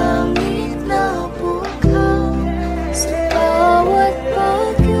langit na bughaw. Sa bawat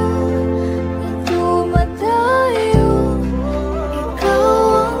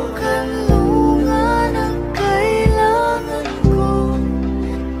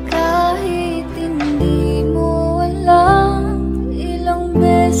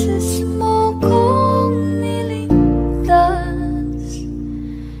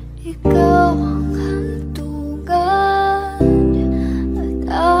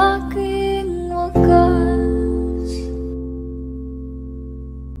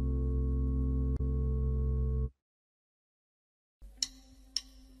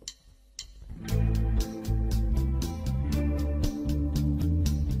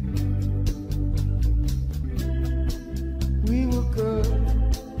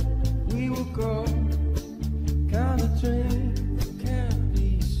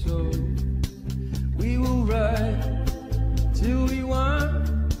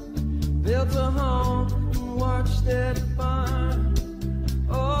to home and watched it burn.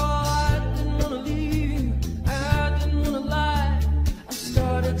 Oh, I didn't wanna leave, I didn't wanna lie. I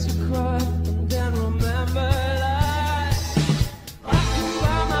started to cry and then remembered I could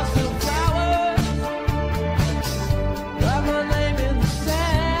buy myself flowers, write my name in the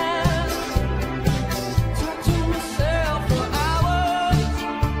sand, talk to myself for hours,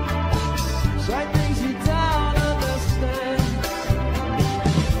 say things you don't understand.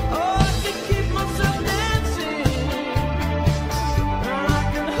 Oh, I can keep myself dancing, and I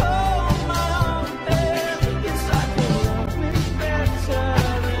can hold my own head. Yes, I can love me better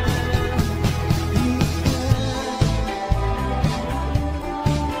than you can.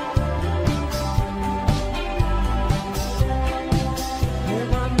 Hear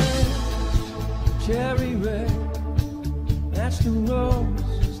my name, cherry red, that's the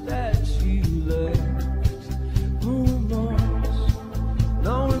roses that you left. No remorse,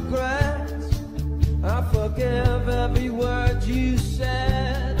 no regrets, I forgive every word you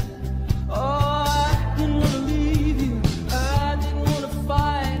said. Oh, I didn't want to leave you, I didn't want to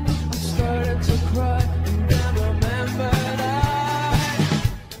fight. I started to cry and then remembered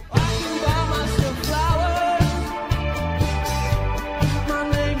I can buy myself flowers, put my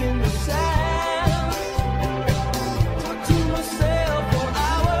name in the sand, talk to myself for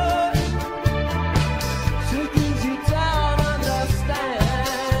hours, say things you don't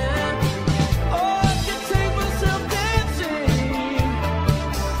understand. Oh, I can take myself dancing,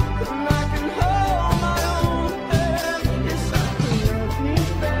 and I can hold my own head. Yes, I can love me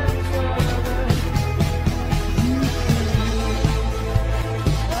better than you can.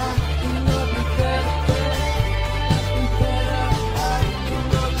 I can love me better than, I can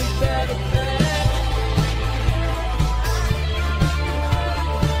love me better than.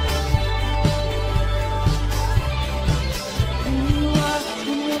 Ooh, I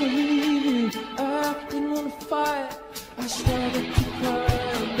didn't wanna leave you, I didn't wanna fight. I started to cry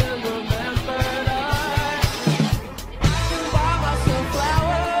and then remembered I can buy myself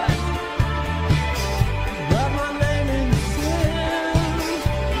flowers, write my name in the sand,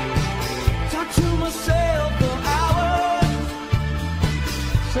 talk to myself for hours,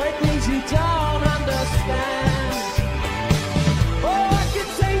 say things you don't understand. Oh, I can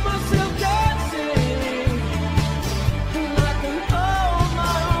take myself dancing, and I can hold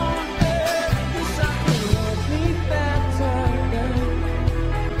my own head. Yes, I can love me better than,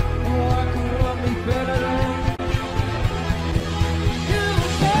 oh, I can love me better than you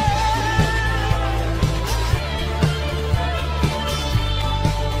can.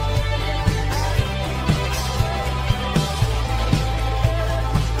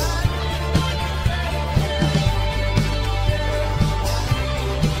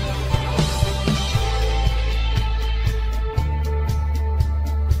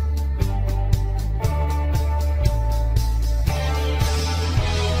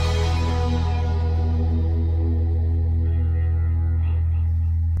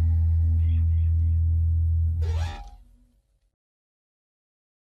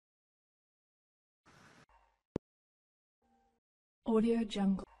 Audio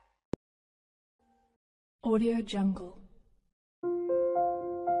Jungle. Audio Jungle.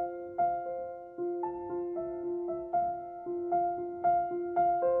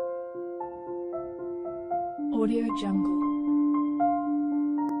 Audio Jungle.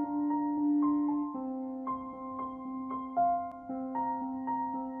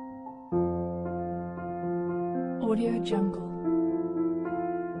 Audio Jungle.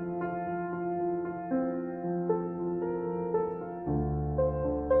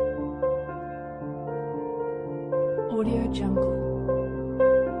 Audio Jungle.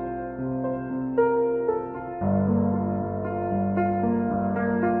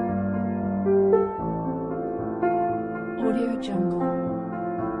 Audio Jungle.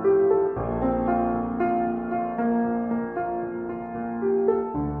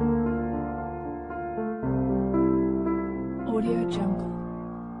 Audio Jungle.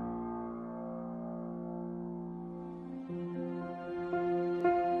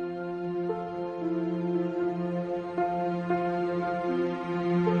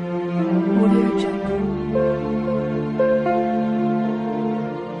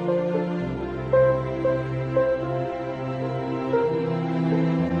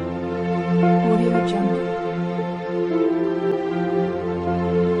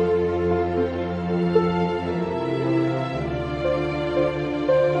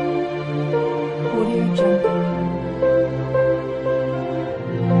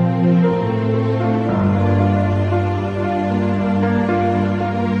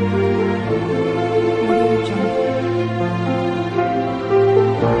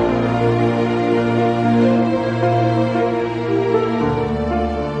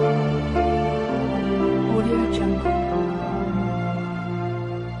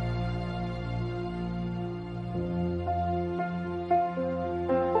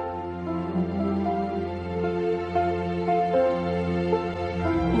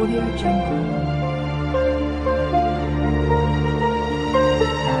 Audio Jungle.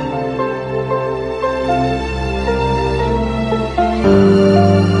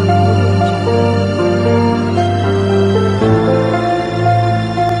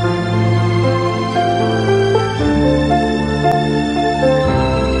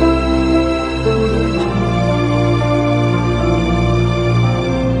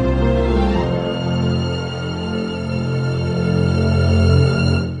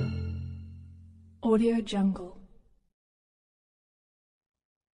 Audio Jungle.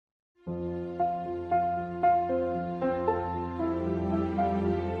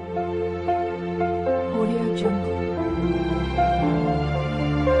 Audio Jungle.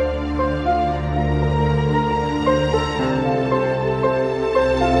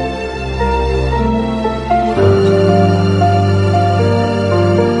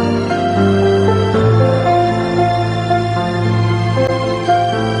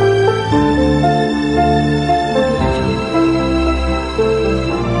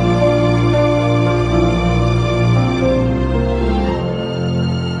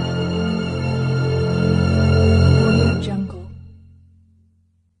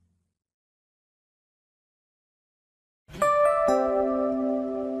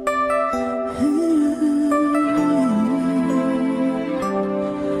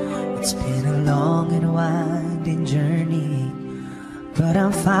 It's been a long and winding journey, but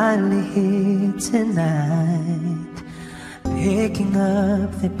I'm finally here tonight, picking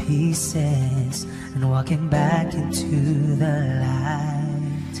up the pieces and walking back into the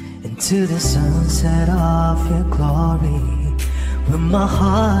light, into the sunset of your glory, where my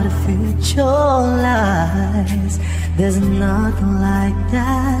heart filled your lies. There's nothing like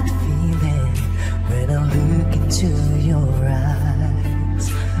that feeling when I look into your eyes.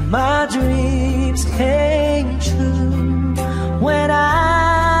 My dreams came true when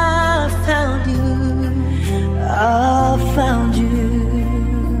I found you. I found you,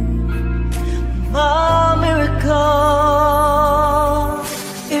 my miracle.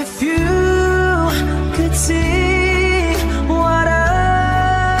 If you could see what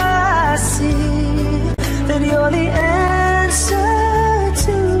I see, then you're the answer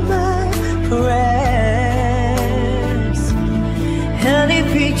to my prayers. And if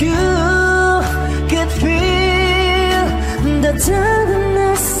you could feel the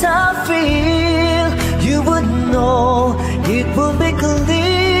tenderness I feel, you would know it would be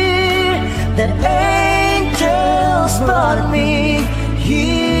clear that angels brought me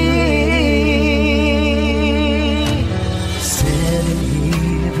here. Standing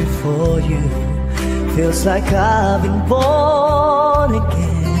here before you feels like I've been born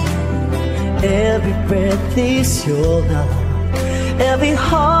again. Every breath is your love, every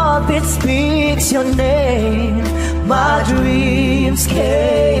heartbeat speaks your name. My dreams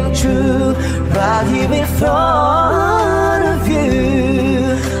came true right here in front of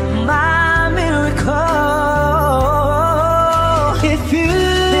you, my miracle. If you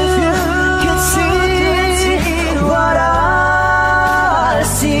could see what I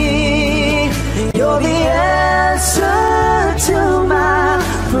see, you're the answer to my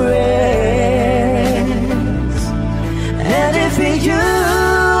prayers. And if you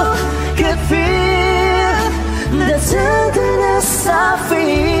could feel the tenderness I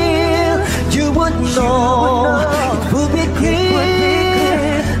feel, you would know it would be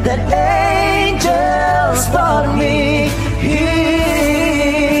clear that angels brought me here,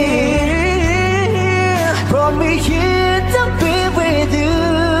 brought me here to be with you.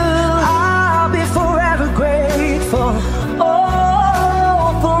 I'll be forever grateful,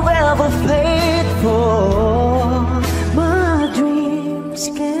 oh, forever faithful.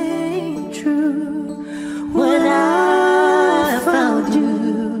 Came true when I found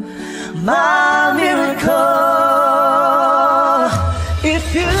you, my